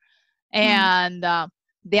remember. And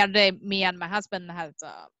the other day, me and my husband had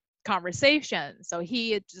a conversation. So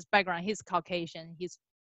just background, he's Caucasian. He's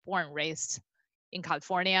born and raised in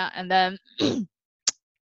California. And then,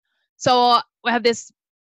 so we have this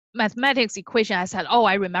mathematics equation. I said, oh,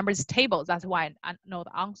 I remember this table. That's why I know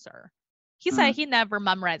the answer. He said he never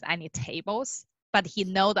memorized any tables, but he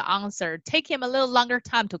know the answer. Take him a little longer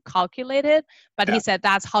time to calculate it, but he said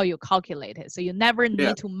that's how you calculate it. So you never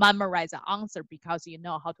need to memorize the answer because you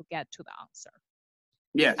know how to get to the answer.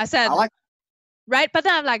 Yes. I said, right? But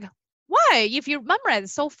then I'm like, why? If you memorize it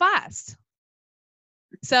so fast.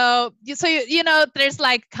 So there's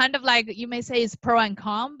like kind of like, you may say it's pro and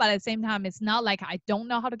con, but at the same time, it's not like I don't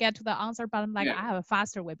know how to get to the answer, but I'm like, I have a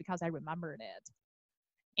faster way because I remembered it.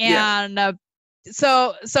 And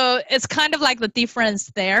so it's kind of like the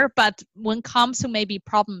difference there. But when it comes to maybe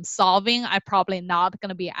problem solving, I probably not going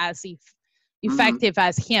to be as effective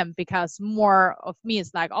as him, because more of me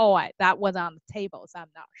is like, oh, that wasn't on the table, so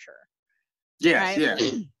I'm not sure. Yes,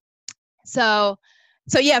 right?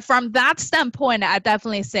 So yeah, from that standpoint, I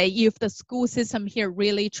definitely say if the school system here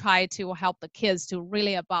really try to help the kids to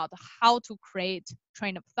really about how to create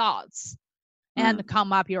train of thoughts and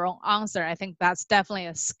come up your own answer, I think that's definitely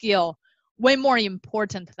a skill way more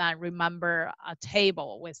important than remember a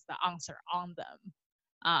table with the answer on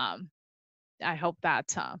them. I hope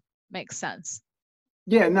that makes sense.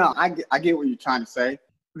 Yeah, no, I get what you're trying to say.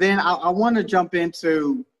 then I want to jump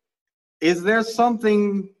into, is there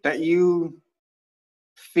something that you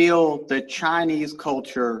feel the Chinese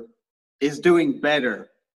culture is doing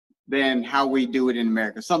better than how we do it in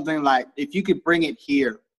America? Something like, if you could bring it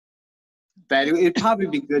here, that it'd probably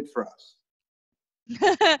be good for us.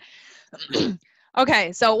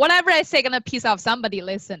 Okay, so whatever I say gonna piss off somebody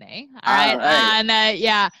listening. All right. Hey. And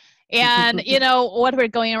yeah. And you know what we're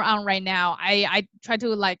going around right now. I try to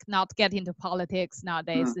like not get into politics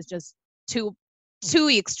nowadays. It's just too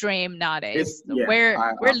extreme nowadays. We're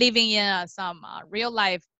living in some real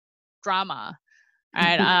life drama,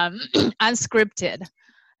 right? Unscripted.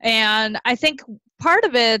 And I think part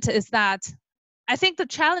of it is that I think the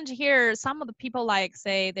challenge here, some of the people like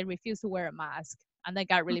say they refuse to wear a mask and they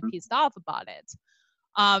got really pissed off about it.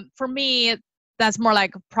 For me, that's more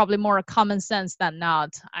like probably more common sense than not.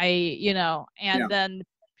 Then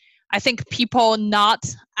I think people not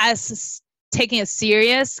as taking it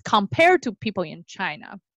serious compared to people in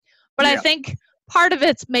China. But I think part of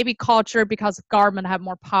it's maybe culture, because government have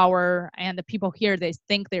more power, and the people here, they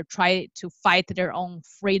think they're trying to fight their own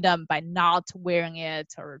freedom by not wearing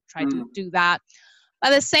it or try to do that.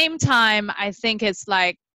 But at the same time, I think it's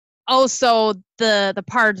like also the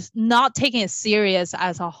part not taking it serious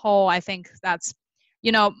as a whole. I think that's,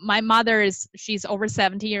 my mother she's over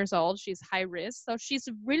 70 years old. She's high risk. So she's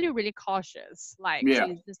really, really cautious. Like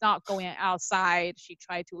she's not going outside. She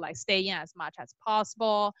tried to like stay in as much as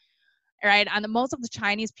possible. Right. And most of the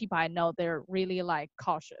Chinese people I know, they're really like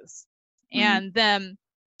cautious. And then,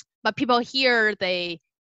 but people here, they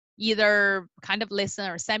either kind of listen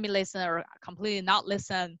or semi-listen or completely not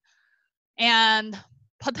listen. And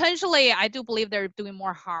potentially, I do believe they're doing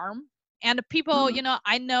more harm. And people,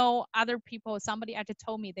 I know other people, somebody actually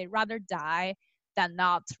told me they'd rather die than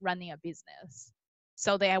not running a business.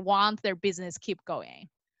 So they want their business keep going.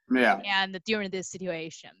 Yeah. And during this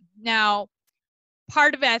situation. Now,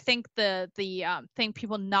 part of it, I think the thing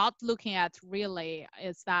people not looking at really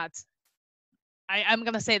is that, I'm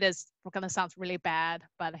going to say this, we're going to sound really bad,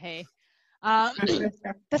 but hey. The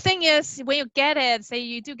thing is, when you get it, say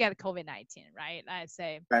you do get COVID-19, right? I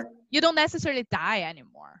say, you don't necessarily die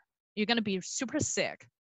anymore. You're going to be super sick.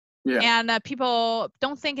 Yeah. And people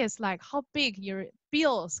don't think it's like how big your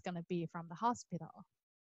bill's going to be from the hospital.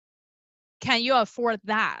 Can you afford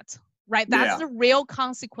that? Right? That's the real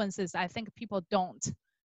consequences. I think people don't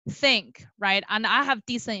think, right? And I have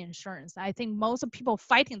decent insurance. I think most of people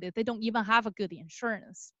fighting this, they don't even have a good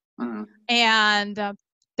insurance. And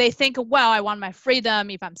they think, well, I want my freedom.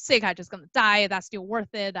 If I'm sick, I'm just going to die. That's still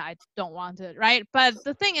worth it. I don't want it, right? But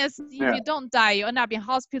the thing is, if you don't die, you end up in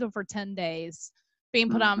hospital for 10 days, being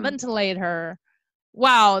put on ventilator.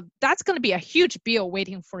 Wow, that's going to be a huge bill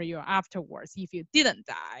waiting for you afterwards if you didn't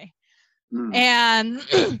die. And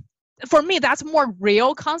for me, that's more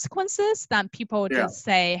real consequences than people just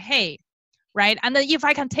say, hey, right? And then if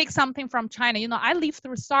I can take something from China, I lived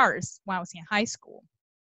through SARS when I was in high school.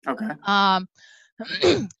 Okay. I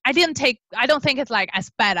don't think it's like as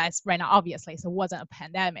bad as right now, obviously, so it wasn't a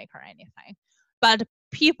pandemic or anything. But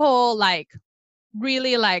people like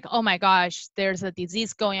really like, oh my gosh, there's a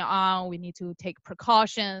disease going on. We need to take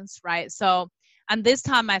precautions, right? So, and this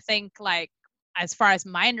time I think like, as far as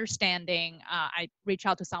my understanding, I reach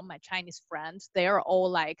out to some of my Chinese friends. They're all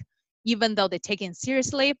like, even though they take it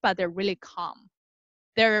seriously, but they're really calm.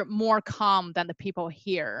 They're more calm than the people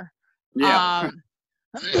here. Yeah.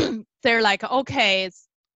 They're like, okay,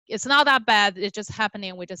 it's not that bad. It's just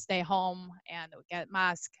happening. We just stay home and we get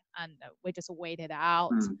mask and we just wait it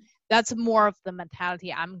out. That's more of the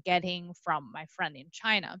mentality I'm getting from my friend in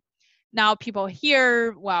China. Now people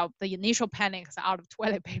here, well, the initial panic is out of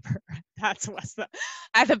toilet paper. That was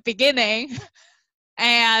at the beginning.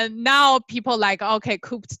 And now people like, okay,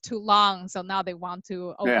 cooped too long. So now they want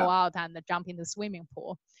to go out and jump in the swimming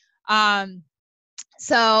pool.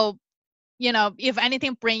 So, if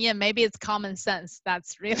anything, bring in, maybe it's common sense.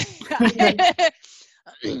 That's really,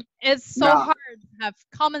 it's so hard to have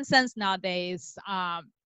common sense nowadays.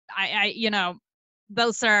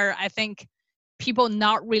 Those are, I think, people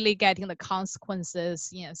not really getting the consequences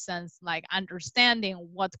in a sense, like understanding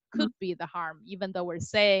what could be the harm, even though we're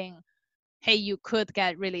saying, hey, you could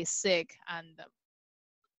get really sick. And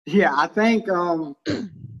yeah, I think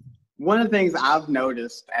one of the things I've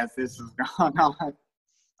noticed as this has gone on,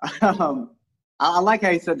 I like how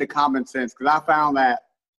you said the common sense, because I found that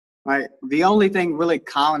like the only thing really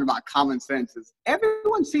common about common sense is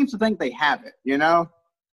everyone seems to think they have it,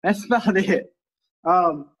 That's about it.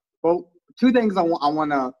 Well, two things I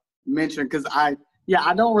want to mention, because I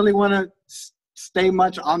don't really want to stay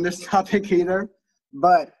much on this topic either,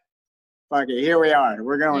 but fuck it, here we are.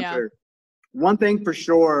 We're going through. one thing for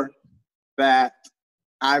sure that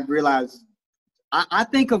I've realized, I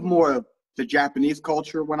think of more of the Japanese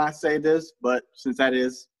culture when I say this, but since that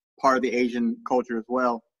is part of the Asian culture as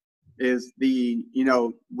well, is the,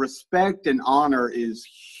 respect and honor is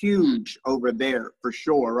huge over there for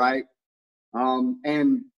sure, right?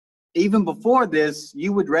 And even before this,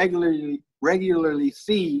 you would regularly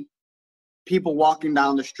see people walking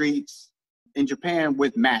down the streets in Japan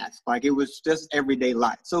with masks. Like, it was just everyday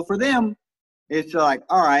life. So for them, it's like,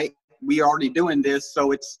 all right, we already doing this,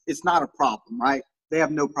 so it's not a problem, right? They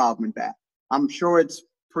have no problem with that. I'm sure it's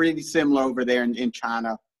pretty similar over there in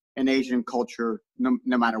China and Asian culture, no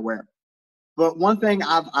matter where. But one thing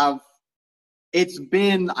it's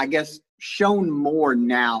been, I guess, shown more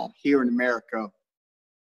now here in America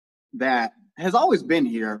that has always been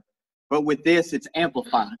here, but with this, it's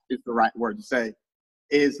amplified, is the right word to say,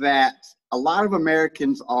 is that a lot of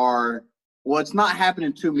Americans are, well, it's not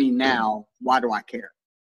happening to me now, why do I care?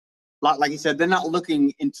 Like you said, they're not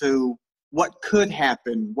looking into what could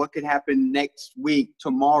happen next week,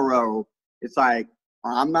 tomorrow. It's like,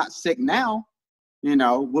 I'm not sick now,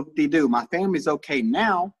 whoop-de-doo. My family's okay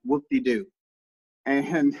now, whoop-de-doo.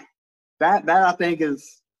 And that I think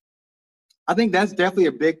that's definitely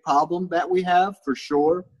a big problem that we have for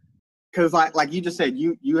sure. Because like you just said,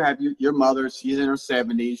 you have your mother, she's in her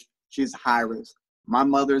 70s, she's high risk. My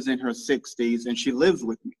mother's in her 60s and she lives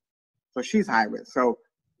with me, so she's high risk. So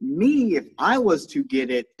me, if I was to get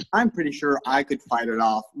it, I'm pretty sure I could fight it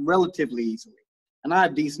off relatively easily. And I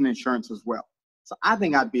have decent insurance as well. So I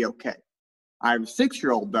think I'd be okay. I have a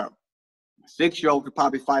 6-year-old though. A 6-year-old could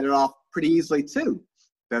probably fight it off pretty easily too.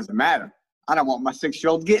 Doesn't matter. I don't want my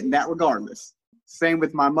 6-year-old getting that regardless. Same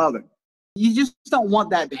with my mother. You just don't want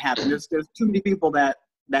that to happen. There's too many people that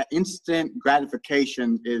instant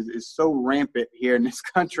gratification is so rampant here in this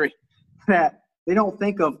country that they don't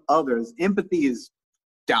think of others. Empathy is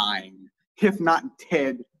dying, if not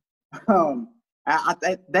dead.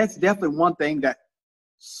 That's definitely one thing that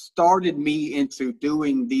started me into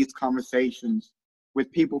doing these conversations with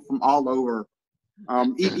people from all over,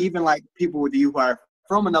 even like people with you who are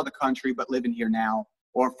from another country but living here now,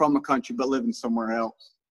 or from a country but living somewhere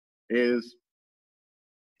else, is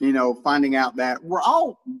finding out that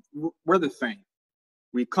we're the same.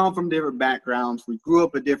 We come from different backgrounds. We grew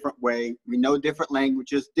up a different way. We know different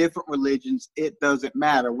languages, different religions. It doesn't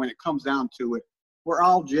matter when it comes down to it. We're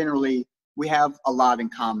all we have a lot in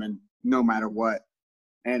common, no matter what.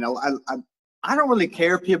 And I don't really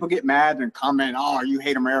care if people get mad and comment, oh, you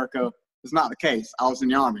hate America. It's not the case. I was in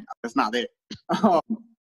the Army. That's not it.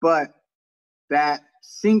 But that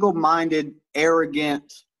single-minded,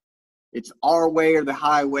 arrogant, it's our way or the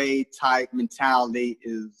highway type mentality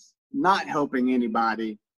is not helping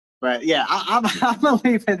anybody. But yeah, I'm gonna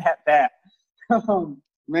leave it at that. Oh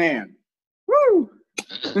man, woo!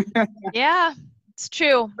 Yeah, it's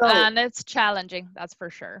true, and it's challenging. That's for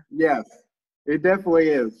sure. Yes, it definitely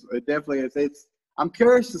is. It definitely is. I'm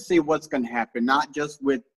curious to see what's going to happen, not just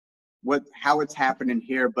with how it's happening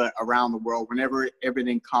here, but around the world. Whenever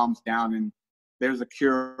everything calms down and there's a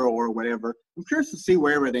cure or whatever, I'm curious to see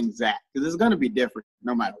where everything's at, because it's going to be different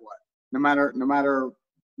no matter what. No matter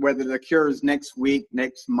whether the cure is next week,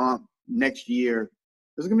 next month, next year,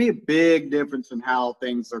 there's going to be a big difference in how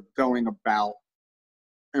things are going about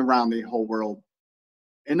around the whole world.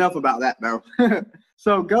 Enough about that, though.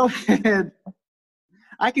 So go ahead.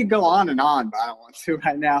 I could go on, but I don't want to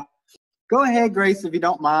right now. Go ahead, Grace, if you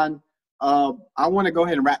don't mind. I want to go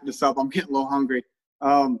ahead and wrap this up. I'm getting a little hungry.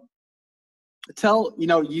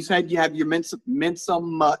 You said you have your Mensa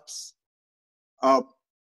Mutts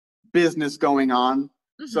business going on.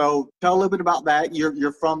 Mm-hmm. So tell a little bit about that.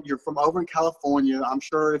 You're from over in California. I'm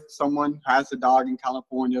sure if someone has a dog in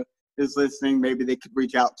California is listening, maybe they could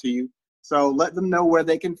reach out to you. So let them know where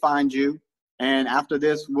they can find you. And after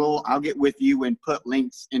this, I'll get with you and put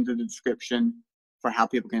links into the description for how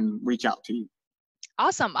people can reach out to you.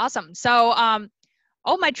 Awesome. So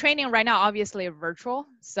all my training right now, obviously virtual.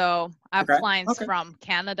 So I have clients from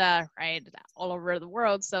Canada, right, all over the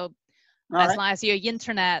world. So as long as your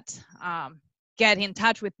internet, get in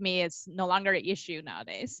touch with me, it's no longer an issue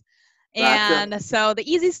nowadays. Gotcha. And so the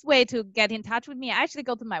easiest way to get in touch with me, I actually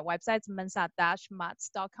go to my website, it's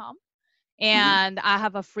mensa-mutts.com. And I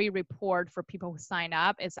have a free report for people who sign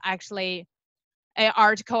up. It's actually an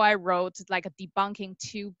article I wrote, like a debunking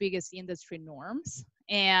 2 biggest industry norms.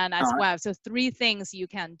 And as well, so 3 things you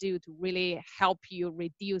can do to really help you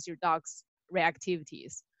reduce your dog's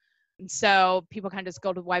reactivities. And so people can just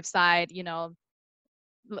go to the website,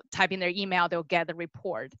 type in their email, they'll get the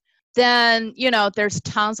report. Then, there's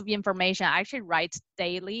tons of information. I actually write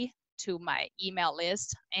daily to my email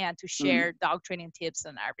list and to share dog training tips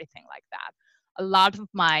and everything like that. A lot of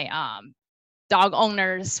my dog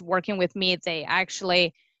owners working with me, they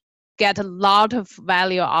actually get a lot of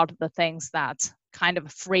value out of the things that kind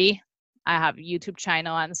of free. I have a YouTube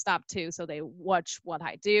channel and stuff too, so they watch what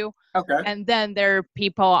I do. Okay. And then there are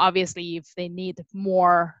people, obviously, if they need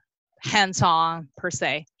more hands-on per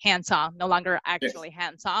se, hands-on, no longer actually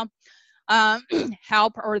hands-on,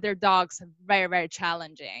 help, or their dogs very, very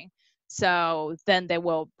challenging. So then they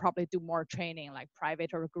will probably do more training, like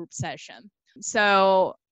private or group session.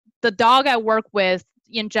 So the dog I work with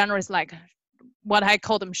in general is like what I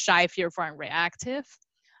call them shy, fearful, and reactive.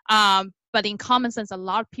 But in common sense, a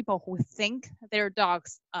lot of people who think their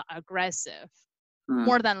dog's aggressive,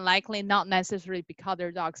 more than likely not necessarily because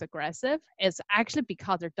their dog's aggressive, it's actually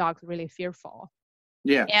because their dog's really fearful.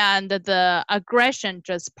 Yeah. And the aggression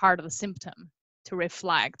just part of the symptom to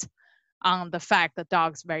reflect on the fact that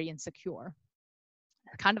dog's very insecure,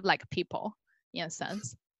 kind of like people in a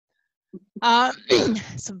sense.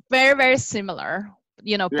 So very, very similar.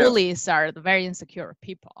 You know, bullies are the very insecure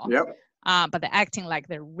people. Yep. But they're acting like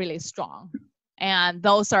they're really strong. And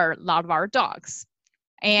those are a lot of our dogs.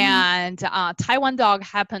 And Taiwan dog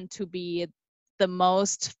happen to be the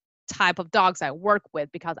most type of dogs I work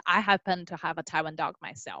with because I happen to have a Taiwan dog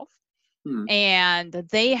myself. And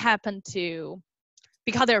they happen to,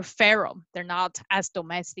 because they're feral, they're not as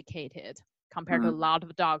domesticated compared to a lot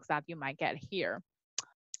of dogs that you might get here.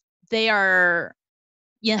 They are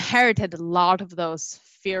inherited a lot of those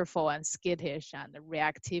fearful and skittish and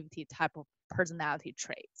reactivity type of personality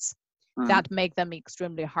traits that make them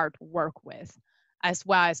extremely hard to work with, as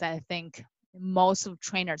well as I think most of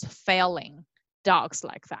trainers failing dogs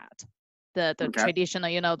like that. The traditional,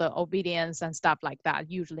 you know, the obedience and stuff like that,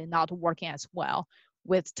 usually not working as well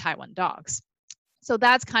with Taiwan dogs. So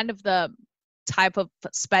that's kind of the type of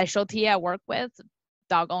specialty I work with,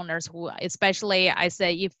 dog owners who, especially I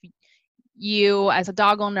say, if you as a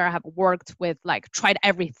dog owner have worked with, like, tried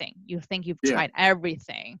everything, you think you've tried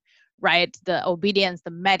everything, right? The obedience,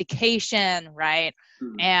 the medication, right?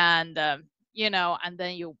 And you know, and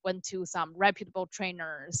then you went to some reputable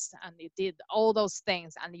trainers and you did all those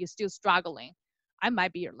things and you're still struggling, I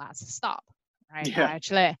might be your last stop, right?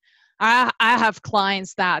 Actually, I have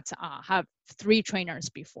clients that have 3 trainers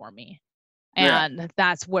before me, and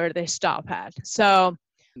that's where they stop at. So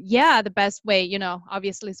yeah, the best way, you know,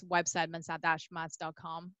 obviously is website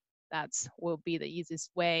mensa-mats.com. That's will be the easiest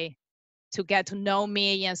way to get to know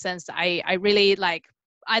me, in a sense. I really like,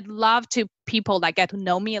 I'd love to people that get to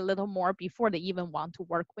know me a little more before they even want to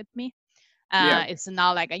work with me. It's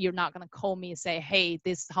not like you're not going to call me and say, hey,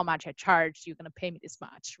 this is how much I charge, you're going to pay me this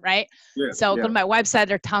much, right? So go to my website,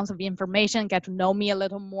 there are tons of information, get to know me a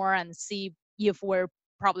little more and see if we're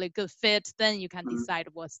probably a good fit, then you can decide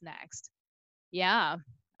what's next. Yeah,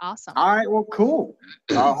 awesome. All right, well, cool.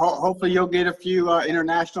 Hopefully you'll get a few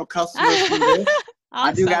international customers from this. Awesome.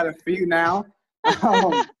 I do got a few now.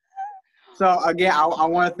 So again, I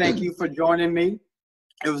want to thank you for joining me.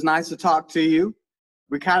 It was nice to talk to you.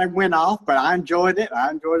 We kind of went off, but I enjoyed it. I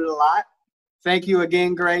enjoyed it a lot. Thank you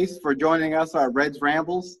again, Grace, for joining us on Red's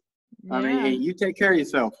Rambles. I mean, you take care of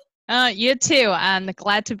yourself. You too, and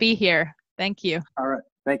glad to be here. Thank you. All right.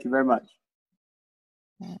 Thank you very much.